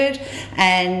the Third,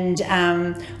 and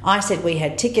I said we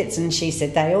had tickets, and she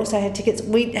said they also had tickets.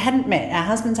 We hadn't met, our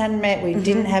husbands hadn't met, we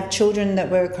didn't have children that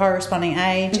were corresponding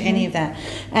age, any of that.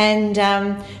 And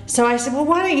so I said, well,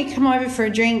 why don't you come over for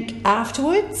a drink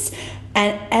afterwards?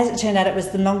 And as it turned out, it was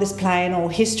the longest play in all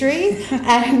history.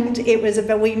 And it was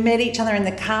about, we met each other in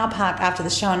the car park after the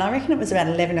show, and I reckon it was about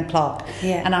 11 o'clock.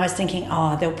 Yeah. And I was thinking,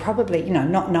 oh, they'll probably, you know,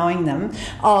 not knowing them,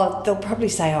 they'll probably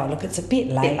say, oh, look, it's a bit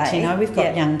late, you know, we've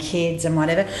got young kids and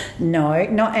whatever. No,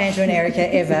 not Andrew and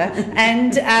Erica ever.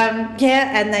 And,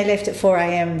 and they left at 4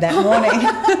 a.m. that morning.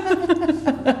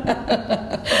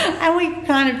 And we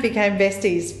kind of became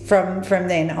besties from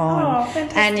then on. Oh,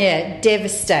 fantastic. And,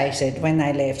 devastated when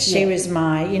they left. She was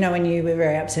my, you know, when you were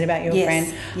very upset about your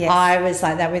friend, I was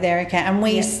like that with Erica, and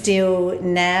we still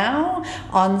now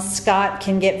on Skype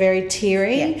can get very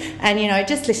teary, and, you know,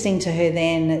 just listening to her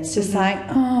then, it's just like,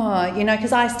 oh, you know,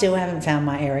 because I still haven't found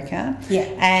my Erica,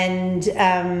 and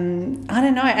I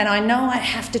don't know, and I know I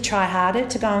have to try harder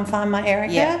to go and find my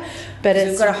Erica, but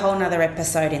we've got a whole nother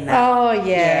episode in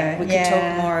that. We could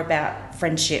talk more about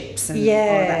friendships and all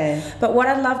of that. But what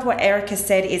I loved what Erica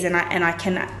said is, and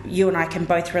you and I can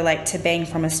both relate to being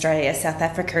from Australia. South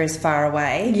Africa is far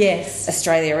away. Yes.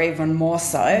 Australia even more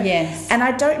so. Yes. And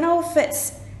I don't know if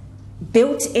it's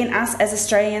built in us as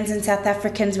Australians and South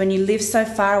Africans, when you live so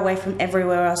far away from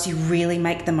everywhere else, you really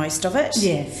make the most of it.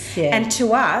 Yes. And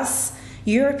to us,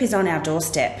 Europe is on our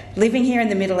doorstep. Living here in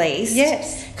the Middle East,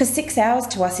 because 6 hours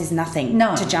to us is nothing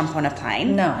to jump on a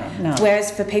plane. No.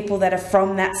 Whereas for people that are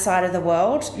from that side of the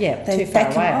world, too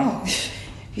far away.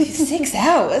 6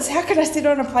 hours? How could I sit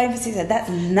on a plane for 6 hours? That's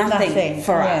nothing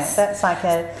for us. That's like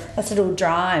that's a little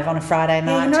drive on a Friday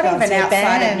night. You're not even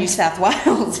outside of New South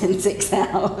Wales in 6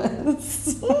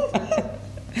 hours.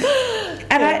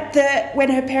 And when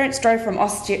her parents drove from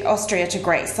Austria to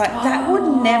Greece, like that would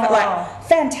never, like,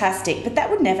 fantastic, but that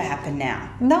would never happen now.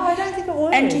 No, I don't think it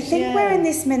would. And do you think we're in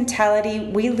this mentality?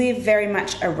 We live very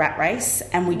much a rat race,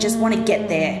 and we just want to get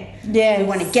there. Yes. We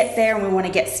want to get there, and we want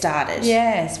to get started.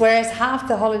 Yes, whereas half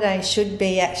the holiday should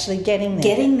be actually getting there.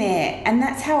 Getting there. And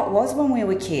that's how it was when we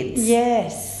were kids.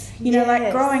 Yes. You know,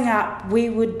 like growing up, we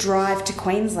would drive to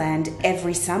Queensland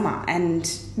every summer, and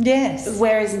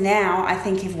whereas now, I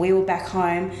think if we were back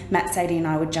home, Matt Sadie and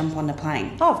I would jump on the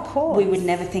plane. Oh, of course. We would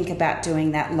never think about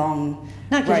doing that long.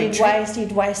 No, because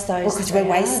you'd waste those. Because we're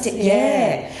wasted,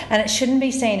 and it shouldn't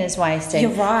be seen as wasted.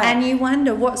 You're right. And you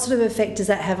wonder what sort of effect does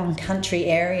that have on country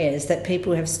areas that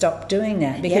people have stopped doing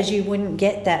that, because you wouldn't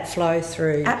get that flow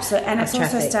through. Absolutely, and it's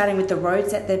also starting with the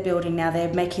roads that they're building now.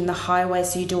 They're making the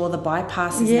highways, so you do all the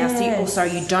bypasses now. So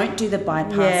you don't do the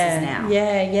bypasses now.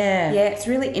 Yeah, it's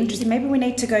really interesting. Maybe we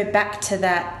need to go back to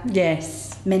that.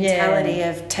 Mentality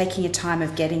of taking your time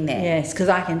of getting there. Yes, because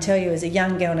I can tell you, as a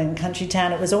young girl in a country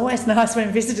town, it was always nice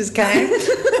when visitors came.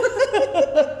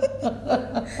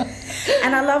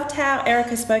 And I loved how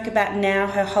Erica spoke about now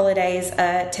her holidays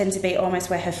tend to be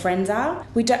almost where her friends are.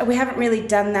 We haven't really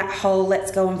done that whole let's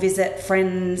go and visit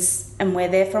friends and where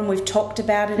they're from. We've talked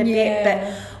about it a bit,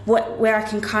 but where I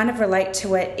can kind of relate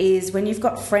to it is when you've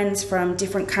got friends from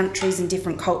different countries and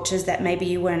different cultures that maybe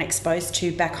you weren't exposed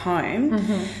to back home.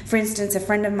 For instance, a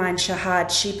friend of mine,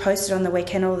 Shahad, she posted on the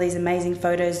weekend all these amazing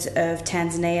photos of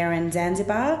Tanzania and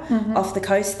Zanzibar off the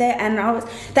coast there, and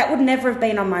that would never have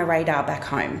been on my radar back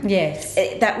home. Yes.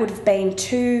 That would have been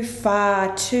too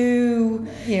far, too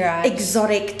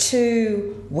exotic,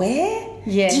 too where?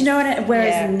 Yes. Do you know what I mean?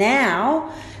 Whereas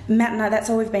now, Matt and I, that's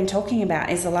all we've been talking about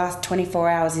is the last 24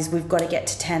 hours is we've got to get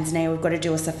to Tanzania, we've got to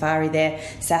do a safari there,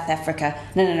 South Africa.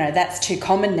 No, that's too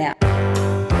common now.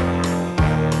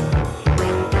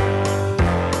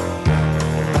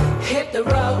 Hit the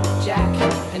road, Jack,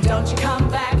 and don't you come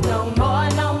back no more,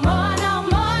 no more, no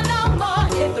more, no more.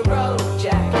 Hit the road,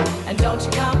 Jack, and don't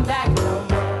you come back no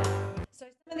more. So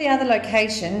some of the other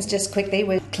locations, just quickly,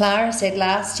 were Clara said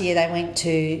last year they went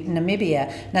to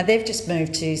Namibia. Now they've just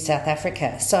moved to South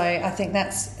Africa, so I think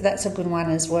that's a good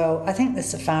one as well. I think the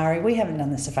safari, we haven't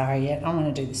done the safari yet. I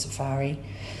want to do the safari.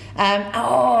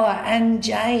 And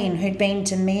Jane, who'd been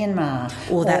to Myanmar.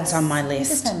 Oh, that's on my Some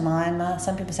list. people say Myanmar,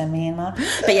 some people say Myanmar.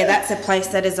 But yeah, that's a place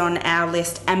that is on our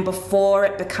list, and before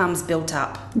it becomes built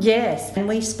up. Yes, and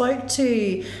we spoke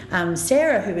to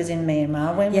Sarah, who was in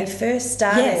Myanmar, when we first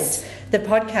started Yes. the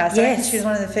podcast. I reckon Yes. she was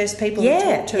one of the first people Yeah, we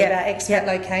talked to yeah, about expat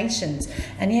locations.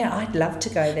 And yeah, I'd love to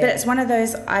go there. But it's one of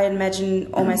those, I imagine,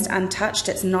 almost untouched.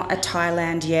 It's not a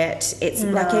Thailand yet. It's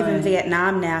like even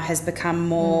Vietnam now has become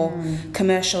more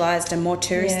commercialised and more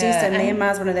touristy. Yeah, So and-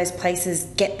 Myanmar's one of those places,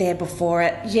 get there before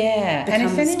it. Yeah, and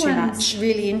if becomes too anyone's much.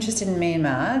 really interested in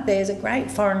Myanmar, there's a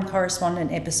great foreign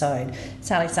correspondent episode.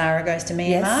 Sally Sarah Goes to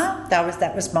Myanmar.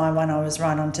 That was my one. I was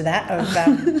right onto that.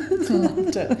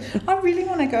 Loved it. I really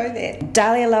want to go there.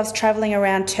 Dahlia loves travelling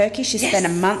around Turkey. She spent a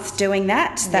month doing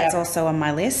that. That's Yep. also on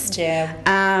my list. Yeah.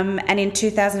 And in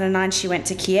 2009, she went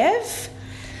to Kiev.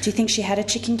 Do you think she had a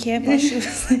chicken Kiev while she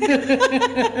was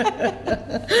there?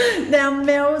 Now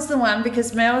Mel's the one,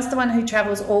 because Mel's the one who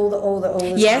travels all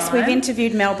the Yes, time. we've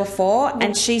interviewed Mel before,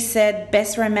 and she said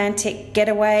best romantic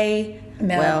getaway.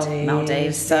 Maldives. Well,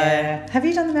 Maldives. So yeah. Have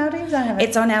you done the Maldives? I haven't.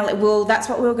 it's on our. Well, that's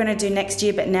what we were going to do next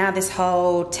year, but now this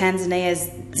whole Tanzania,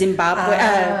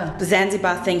 Zimbabwe,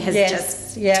 Zanzibar thing has Yes,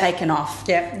 just yeah. taken off.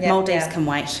 Yep, Maldives yeah. can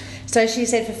wait. So she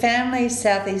said for families,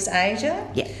 Southeast Asia.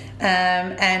 Yeah.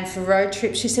 And for road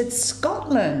trips, she said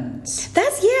Scotland.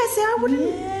 That's See, I wouldn't.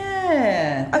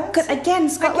 Yeah. Again,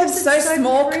 Scotland's it's so so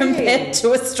small pretty. compared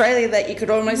to Australia that you could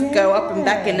almost go up and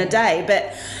back in a day.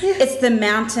 But it's the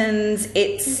mountains.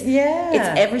 It's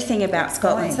everything about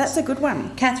Scotland. So that's a good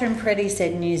one. Catherine Preddy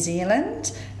said New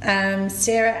Zealand.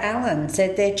 Sarah Allen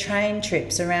said their train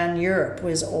trips around Europe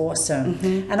was awesome.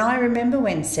 And I remember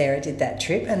when Sarah did that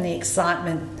trip and the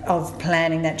excitement of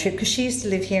planning that trip, because she used to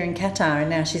live here in Qatar and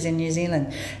now she's in New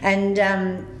Zealand. And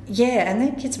and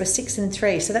their kids were 6 and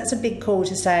 3, so that's a big call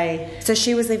to say. So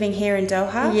she was living here in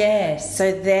Doha? Yes.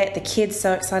 So the kids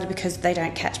so excited because they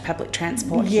don't catch public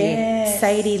transport here. Yes.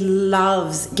 Sadie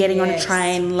loves getting on a Yes.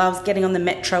 train, loves getting on the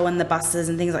metro and the buses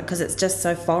and things like, because it's just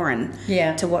so foreign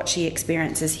to what she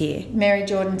experiences here. Mary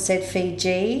Jordan said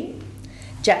Fiji.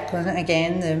 Jacqueline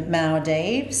again, the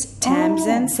Maldives.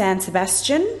 Tamsin, San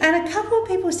Sebastian. And a couple of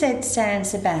people said San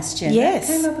Sebastian. Yes.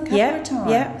 That came up a couple of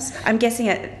times. Yeah. I'm guessing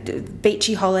a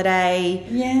beachy holiday,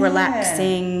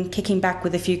 relaxing, kicking back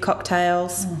with a few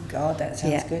cocktails. Oh, God, that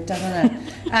sounds good, doesn't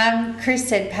it? Chris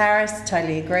said Paris.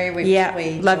 Totally agree. We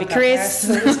love you, talk about Chris.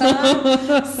 Paris all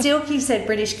the time. Silky said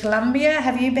British Columbia.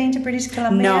 Have you been to British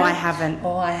Columbia? No, I haven't.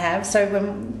 Oh, I have. So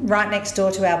right next door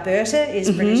to Alberta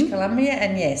is British Columbia.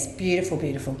 And yes, beautiful.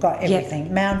 Got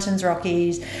everything. Mountains,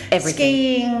 Rockies, Everything.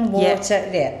 skiing, water.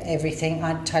 Everything.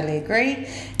 I totally agree.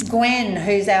 Gwen,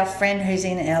 who's our friend who's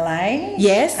in LA.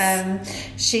 Yes.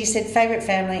 She said favourite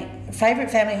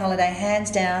family holiday, hands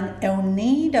down, El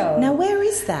Nido. Now, where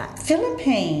is that?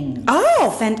 Philippines.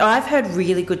 Oh, I've heard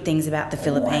really good things about the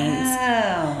Philippines.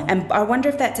 Wow. And I wonder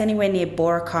if that's anywhere near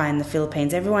Boracay in the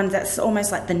Philippines. That's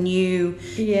almost like the new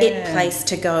it place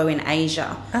to go in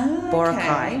Asia.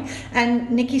 Boracay. Okay. And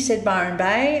Nikki said Byron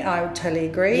Bay. I would totally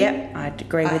agree. Yep, I'd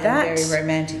agree with I that. had a very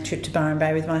romantic trip to Byron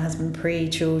Bay with my husband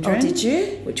pre-children. Oh, did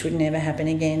you? Which would never happen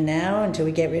again now until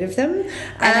we get rid of them.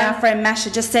 And our friend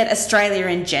Masha just said Australia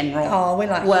in general. Oh, we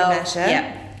like Masha.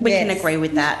 Yeah, we can agree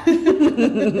with that.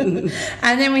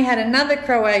 And then we had another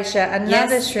Croatia,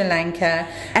 another Sri Lanka.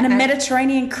 And a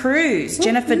Mediterranean cruise.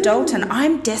 Jennifer Dalton.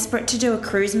 I'm desperate to do a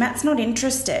cruise. Matt's not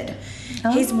interested.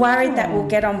 He's worried that we'll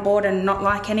get on board and not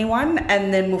like anyone,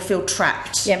 and then we'll feel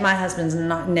trapped. Yeah, my husband's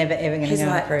never ever going to go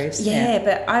on a cruise. Yeah,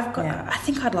 but I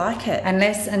think I'd like it.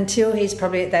 Until he's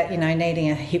probably at that,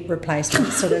 needing a hip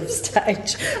replacement sort of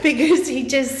stage, because he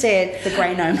just said the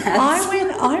grey nomads.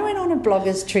 I went on a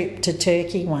blogger's trip to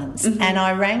Turkey once, and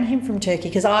I rang him from Turkey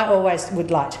because I always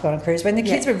would like to go on a cruise. When the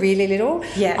kids were really little,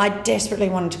 I desperately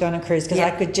wanted to go on a cruise because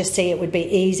I could just see it would be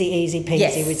easy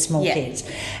peasy with small kids.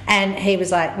 And he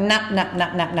was like, nah.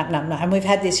 And we've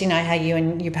had this, how you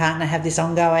and your partner have this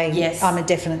ongoing, I'm a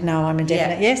definite no, I'm a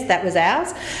definite yes, that was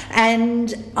ours.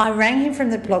 And I rang him from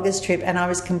the bloggers trip and I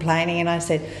was complaining and I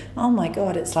said, oh my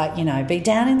God, it's like, be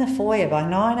down in the foyer by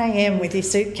 9 a.m. with your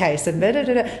suitcase and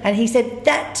da-da-da-da. And he said,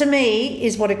 that to me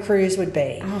is what a cruise would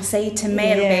be. Oh, see, to me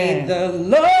it'll be the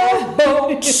love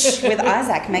boat with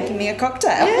Isaac making me a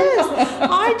cocktail. Yes,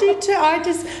 I did too.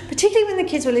 Particularly when the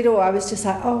kids were little, I was just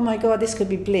like, oh my God, this could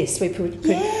be bliss. We could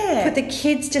put the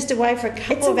kids just away for a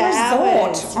couple It's a of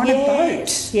hours. resort on a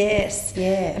boat. Yes.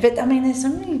 Yeah. But I mean, there's so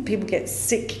many people get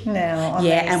sick now. On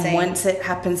Yeah, those and things. once it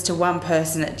happens to one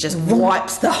person, it just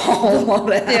wipes the whole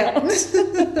lot out.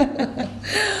 Yeah.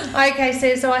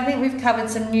 Okay, so I think we've covered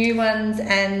some new ones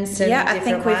and some Yeah, I different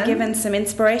think we've ones. given some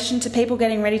inspiration to people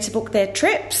getting ready to book their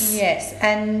trips. Yes,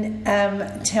 and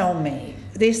tell me,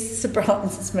 this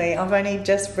surprises me. I've only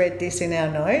just read this in our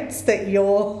notes that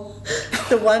you're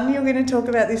the one you're going to talk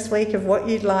about this week of what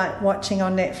you'd like watching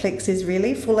on Netflix is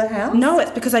really Fuller House. No,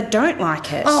 it's because I don't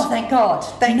like it. Oh, thank God!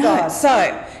 Thank No. God.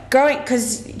 So,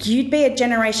 because you'd be a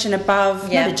generation above,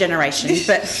 Yeah. not a generation,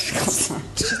 but she's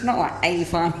not like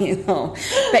 85 years old,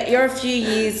 but you're a few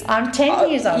years. I'm 10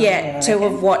 years old. Yeah, to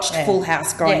have watched Yeah. Full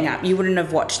House growing Yeah. up. You wouldn't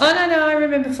have watched Oh that. no, I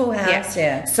remember Full House.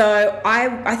 Yeah. So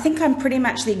I think I'm pretty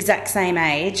much the exact same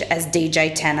age as DJ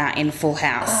Tanner in Full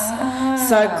House.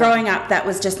 So growing up, that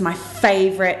was just my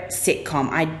favourite sitcom.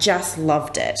 I just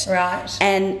loved it. Right.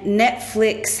 And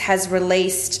Netflix has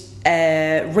released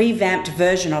a revamped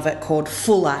version of it called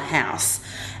Fuller House.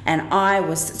 And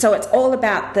so it's all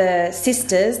about the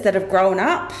sisters that have grown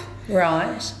up.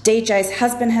 Right. DJ's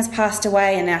husband has passed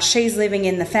away and now she's living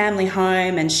in the family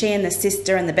home and she and the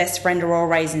sister and the best friend are all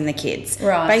raising the kids.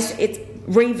 Right. It's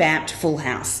revamped Full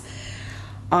House.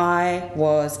 I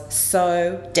was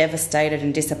so devastated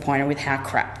and disappointed with how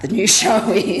crap the new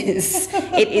show is.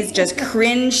 It is just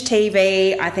cringe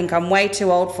TV. I think I'm way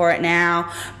too old for it now,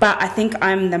 but I think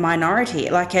I'm the minority.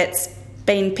 Like, it's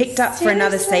been picked up for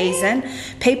another season.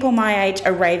 People my age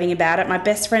are raving about it. My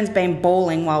best friend's been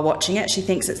bawling while watching it. She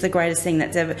thinks it's the greatest thing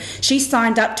that's ever... She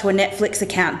signed up to a Netflix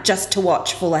account just to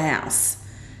watch Fuller House.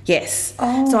 Yes.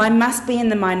 So I must be in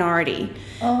the minority.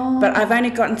 But I've only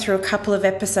gotten through a couple of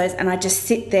episodes and I just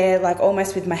sit there like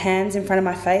almost with my hands in front of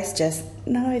my face just,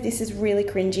 no, this is really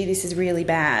cringy, this is really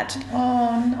bad.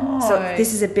 Oh no. So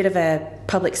this is a bit of a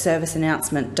public service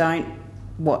announcement. Don't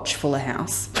watch Fuller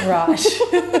House. Right.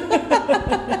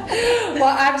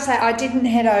 Well, I have to say, I didn't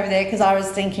head over there because I was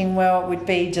thinking, well, it would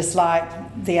be just like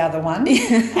the other one.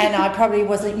 And I probably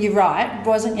wasn't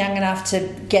young enough to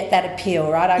get that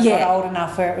appeal, right? I got old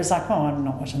enough where it was like, oh, I'm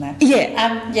not watching that.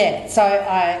 Yeah. So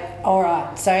all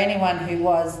right. So anyone who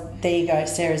was, there you go,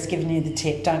 Sarah's giving you the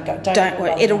tip. Don't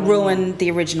worry, it'll ruin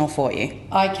the original for you.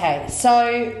 Okay,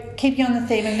 so keeping on the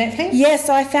theme of Netflix? Yeah,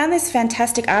 so I found this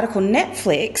fantastic article.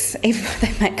 Netflix, even though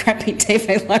they make crappy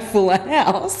TV like Fuller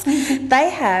House,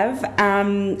 they have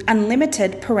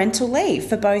unlimited parental leave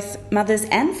for both mothers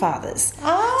and fathers.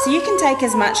 So you can take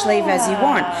as much leave as you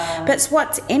want. But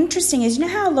what's interesting is, you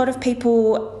know how a lot of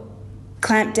people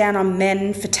clamp down on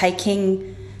men for taking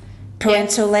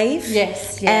parental leave?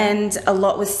 Yes. Yeah. And a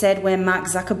lot was said when Mark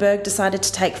Zuckerberg decided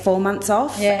to take 4 months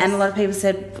off. Yes. And a lot of people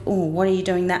said, oh, what are you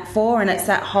doing that for? And it's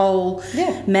that whole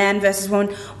man versus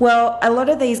woman. Well, a lot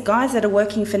of these guys that are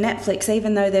working for Netflix,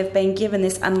 even though they've been given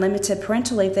this unlimited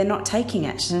parental leave, they're not taking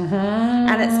it. Mm-hmm.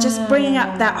 And it's just bringing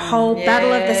up that whole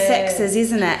battle of the sexes,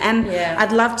 isn't it? And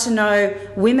I'd love to know,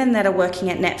 women that are working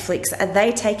at Netflix, are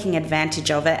they taking advantage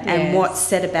of it and what's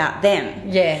said about them?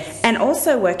 Yes. And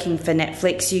also working for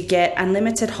Netflix, you get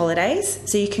unlimited holidays,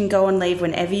 so you can go on leave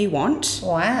whenever you want.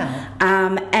 Wow.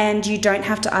 And you don't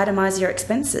have to itemise your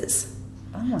expenses.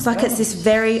 It's like it's this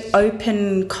very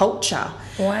open culture.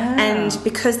 Wow. And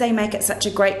because they make it such a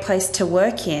great place to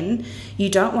work in, you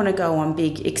don't want to go on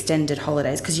big extended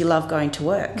holidays because you love going to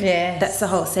work. Yes. That's the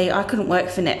whole... See, I couldn't work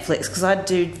for Netflix because I'd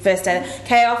do first day,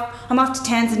 okay, I'm off to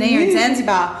Tanzania and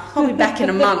Zanzibar. I'll be back in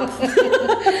a month.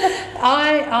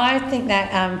 I think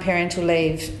that parental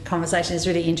leave conversation is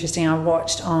really interesting. I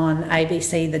watched on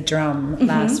ABC The Drum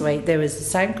last week. There was the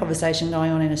same conversation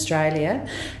going on in Australia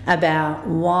about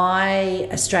why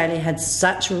Australia had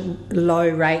such low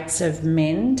rates of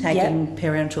men taking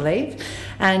parental leave.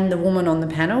 And the woman on the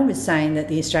panel was saying that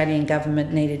the Australian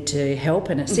government needed to help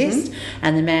and assist.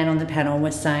 And the man on the panel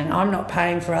was saying, I'm not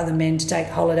paying for other men to take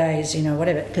holidays,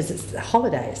 whatever, because it's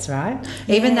holidays, right?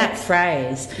 Yeah. Even that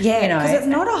phrase. Yeah, because it's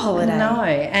not a holiday. No,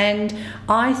 and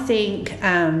I think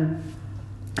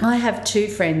I have two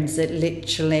friends that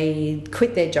literally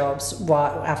quit their jobs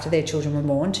after their children were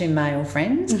born, two male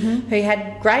friends who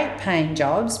had great paying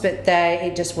jobs, but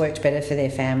it just worked better for their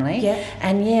family. Yeah.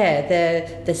 And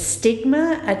the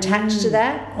stigma attached to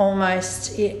that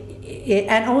almost...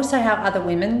 and also how other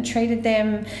women treated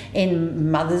them in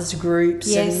mothers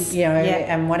groups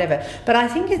and whatever. But I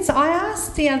think I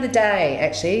asked the other day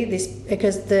actually this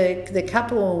because the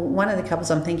couple, one of the couples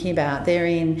I'm thinking about, they're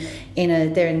in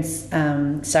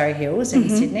Surrey Hills in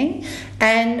Sydney,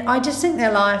 and I just think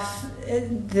their life,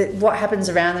 what happens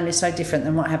around them is so different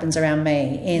than what happens around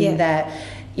me in that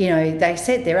you know, they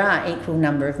said there are equal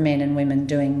number of men and women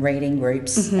doing reading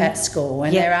groups at school,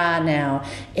 and there are now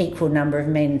equal number of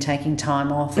men taking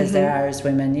time off as there are as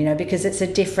women, you know, because it's a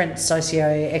different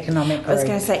socio-economic group. I was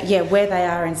going to say, where they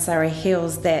are in Surrey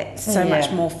Hills, they're so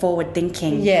much more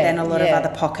forward-thinking than a lot of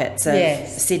other pockets of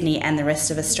Sydney and the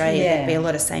rest of Australia. There'd be a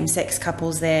lot of same-sex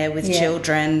couples there with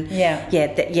children.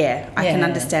 I can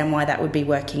understand why that would be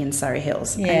working in Surrey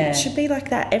Hills. And it should be like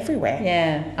that everywhere.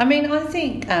 Yeah. I mean, I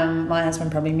think my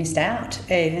husband probably missed out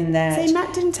in that. See,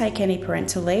 Matt didn't take any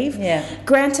parental leave. Yeah.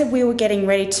 Granted, we were getting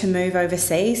ready to move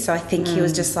overseas, so I think he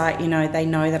was just like, you know, they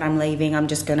know that I'm leaving, I'm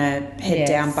just going to head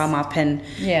down, bum up.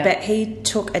 But he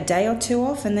took a day or two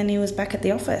off and then he was back at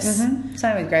the office.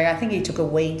 Same with Greg. I think he took a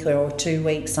week or 2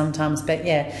 weeks sometimes, but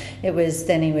it was,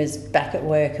 then he was back at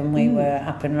work and we were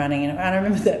up and running. And I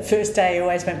remember that first day he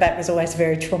always went back was always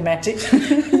very traumatic.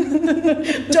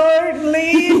 Don't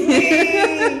leave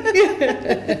me.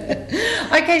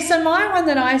 Okay, so my one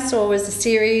that I saw was a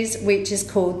series which is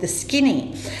called The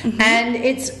Skinny, and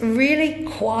it's really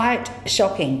quite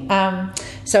shocking.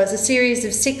 So it's a series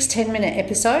of 6 10-minute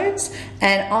episodes,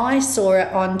 and I saw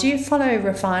it on. Do you follow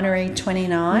Refinery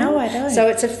 29? No, I don't. So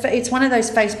it's one of those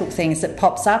Facebook things that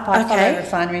pops up. I follow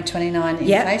Refinery 29 in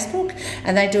Facebook,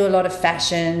 and they do a lot of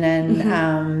fashion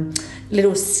and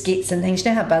little skits and things.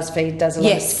 You know how BuzzFeed does a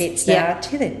lot of skits now?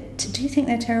 Do you think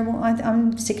they're terrible?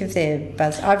 I'm sick of their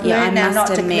buzz. I've learned now not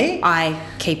to click. I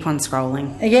keep on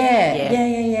scrolling.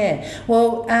 Yeah.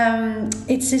 Well,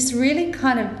 it's this really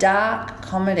kind of dark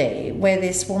comedy where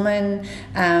this woman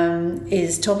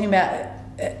is talking about.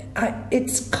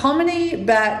 It's comedy,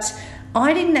 but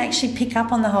I didn't actually pick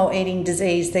up on the whole eating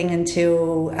disease thing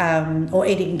until, or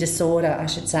eating disorder, I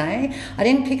should say. I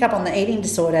didn't pick up on the eating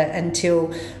disorder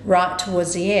until right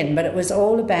towards the end, but it was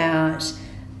all about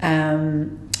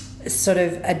sort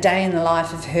of a day in the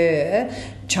life of her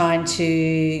trying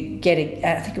to get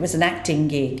I think it was an acting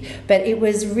gig, but it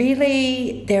was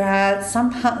really, there are some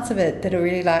parts of it that are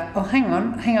really like, oh, hang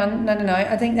on, no,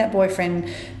 I think that boyfriend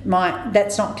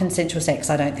that's not consensual sex,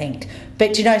 I don't think.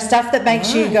 But, you know, stuff that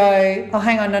makes you go, oh,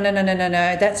 hang on, no,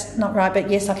 that's not right,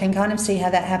 but yes, I can kind of see how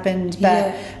that happened,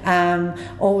 but,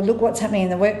 oh, look what's happening in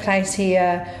the workplace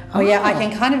here. Oh, yeah, I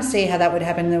can kind of see how that would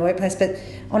happen in the workplace, but,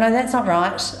 oh, no, that's not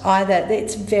right either.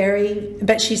 It's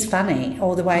but she's funny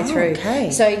all the way through. Okay.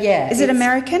 So, yeah. Is it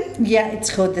American? Yeah,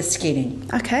 it's called The Skinny.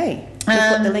 Okay.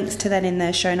 We'll put the links to that in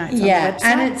the show notes on the website.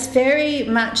 And it's very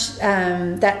much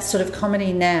that sort of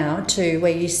comedy now too,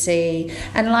 where you see,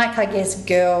 and like I guess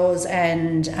Girls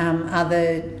and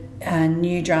other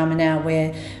new drama now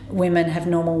where women have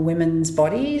normal women's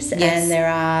bodies and there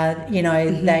are, you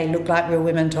know, they look like real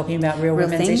women talking about real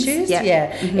women's things. issues.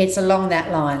 It's along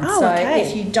that line.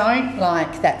 If you don't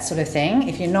like that sort of thing,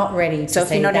 if you're not ready to see that.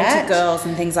 So if you're not into girls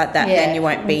and things like that, then you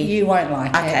won't be... You won't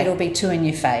like it. It'll be too in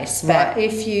your face. But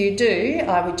if you do,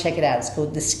 I would check it out. It's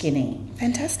called The Skinny.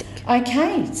 Fantastic.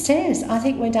 Okay, Stairs, I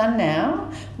think we're done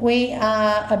now. We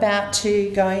are about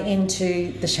to go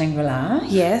into the Shangri-La.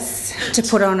 Yes, to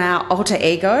put on our alter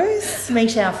egos.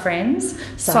 Meet our friends,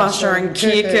 Sasha and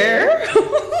Kiki.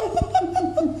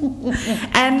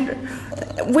 And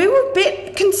we were a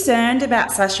bit concerned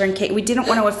about Sasha and Kiki. We didn't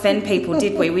want to offend people,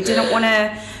 did we? We didn't want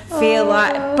to feel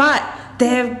like... But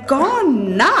they've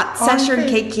gone nuts, Sasha and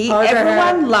Kiki.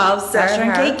 Everyone loves Sasha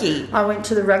and Kiki. I went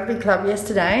to the rugby club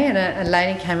yesterday and a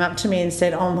lady came up to me and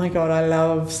said, oh my God, I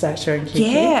love Sasha and Kiki.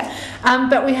 Yeah.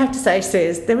 But we have to say,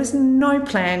 Stairs, there was no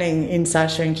planning in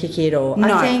Sasha and Kiki at all.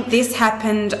 No, I think this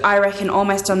happened, I reckon,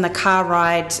 almost on the car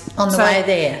ride. On the way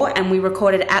there. And we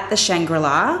recorded at the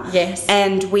Shangri-La. Yes.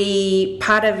 And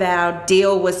part of our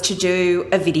deal was to do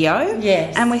a video.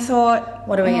 Yes. And we thought...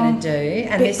 What are we going to do?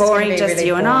 And this boring, just really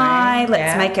you and I.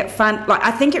 Let's make it fun. Like, I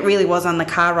think it really was on the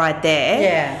car ride there.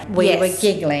 Yeah, we were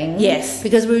giggling. Yes,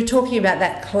 because we were talking about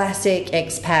that classic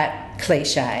expat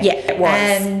cliche. Yeah, it was.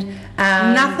 And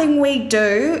nothing we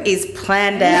do is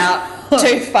planned out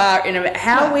too far in about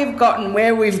how we've gotten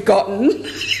where we've gotten.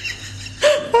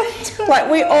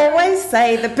 Like we always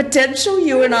say, the potential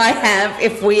you and I have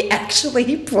if we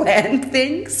actually plan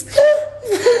things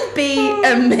be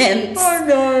immense. I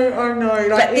know. Like,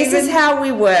 but this is how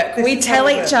we work. We tell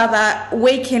each other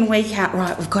week in, week out,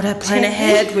 right, we've got to plan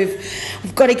ahead,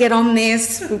 we've got to get on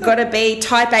this, we've got to be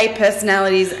type A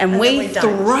personalities, and we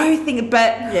throw things,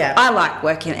 but I like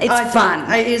working. It's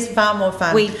fun. It is far more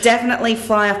fun. We definitely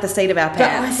fly off the seat of our pants.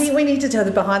 But I think we need to tell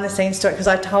the behind the scenes story, because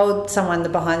I told someone the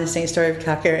behind the scenes story of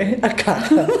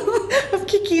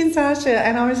Kiki and Sasha,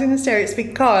 and I was in hysterics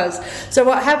because, so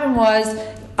what happened was,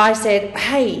 I said,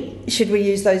 hey, should we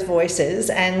use those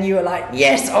voices? And you were like,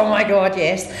 yes, oh my God,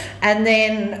 yes. And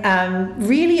then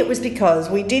really it was because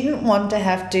we didn't want to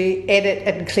have to edit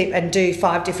and clip and do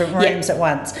 5 different rooms at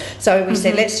once. So we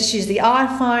said, let's just use the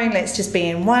iPhone, let's just be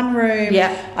in one room.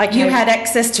 Yeah. Okay. You had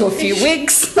access to a few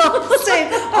wigs. I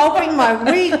said, I'll bring my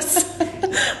wigs.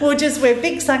 We'll just wear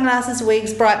big sunglasses,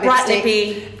 wigs, bright lipstick,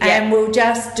 lippy, and we'll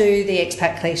just do the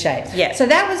expat cliche. Yeah. So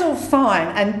that was all fine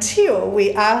until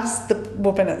we asked the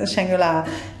woman at the Shangri-La,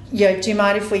 do you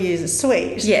mind if we use a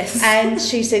suite? Yes. And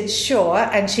she said, sure.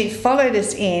 And she followed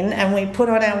us in, and we put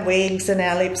on our wigs and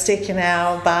our lipstick and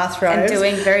our bathrobes. And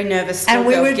doing very nervous and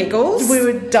we schoolgirl were, giggles. We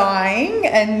were dying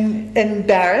and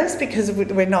embarrassed because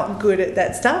we're not good at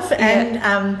that stuff.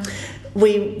 And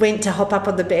we went to hop up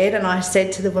on the bed, and I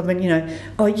said to the woman,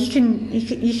 oh, you can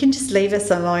just leave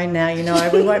us alone now,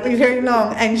 we won't be very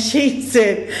long. And she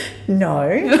said, no,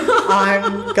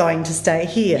 I'm going to stay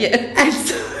here. Yeah. And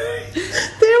so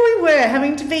there we were,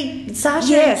 having to be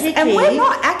Sasha and Kiki. And we're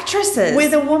not actresses.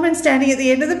 With a woman standing at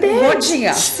the end of the bed. Watching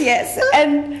us, yes.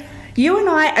 And you and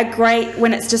I are great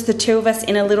when it's just the two of us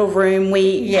in a little room.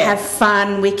 We have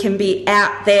fun. We can be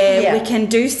out there. Yeah. We can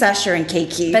do Sasha and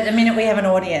Kiki. But the minute we have an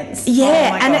audience. Yeah,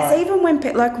 oh my and God. it's even when,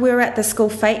 like, we were at the school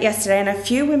fete yesterday, and a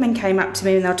few women came up to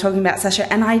me and they were talking about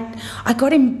Sasha, and I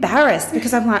got embarrassed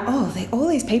because I'm like, all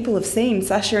these people have seen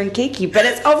Sasha and Kiki, but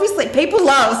it's obviously people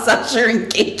love Sasha and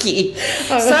Kiki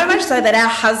so much so that our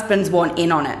husbands want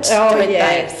in on it. Oh, don't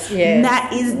yes, they? yes.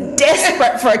 Matt is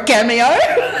desperate for a cameo.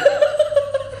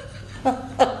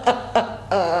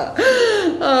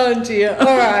 Oh dear.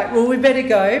 All right. Well, we better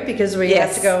go because we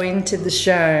have to go into the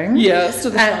show. Yes, to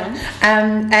the show.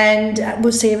 And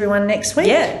we'll see everyone next week.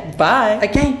 Yeah. Bye.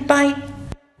 Okay. Bye.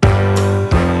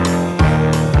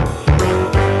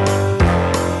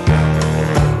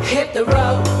 Hit the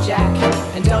road, Jack,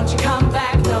 and don't you come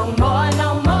back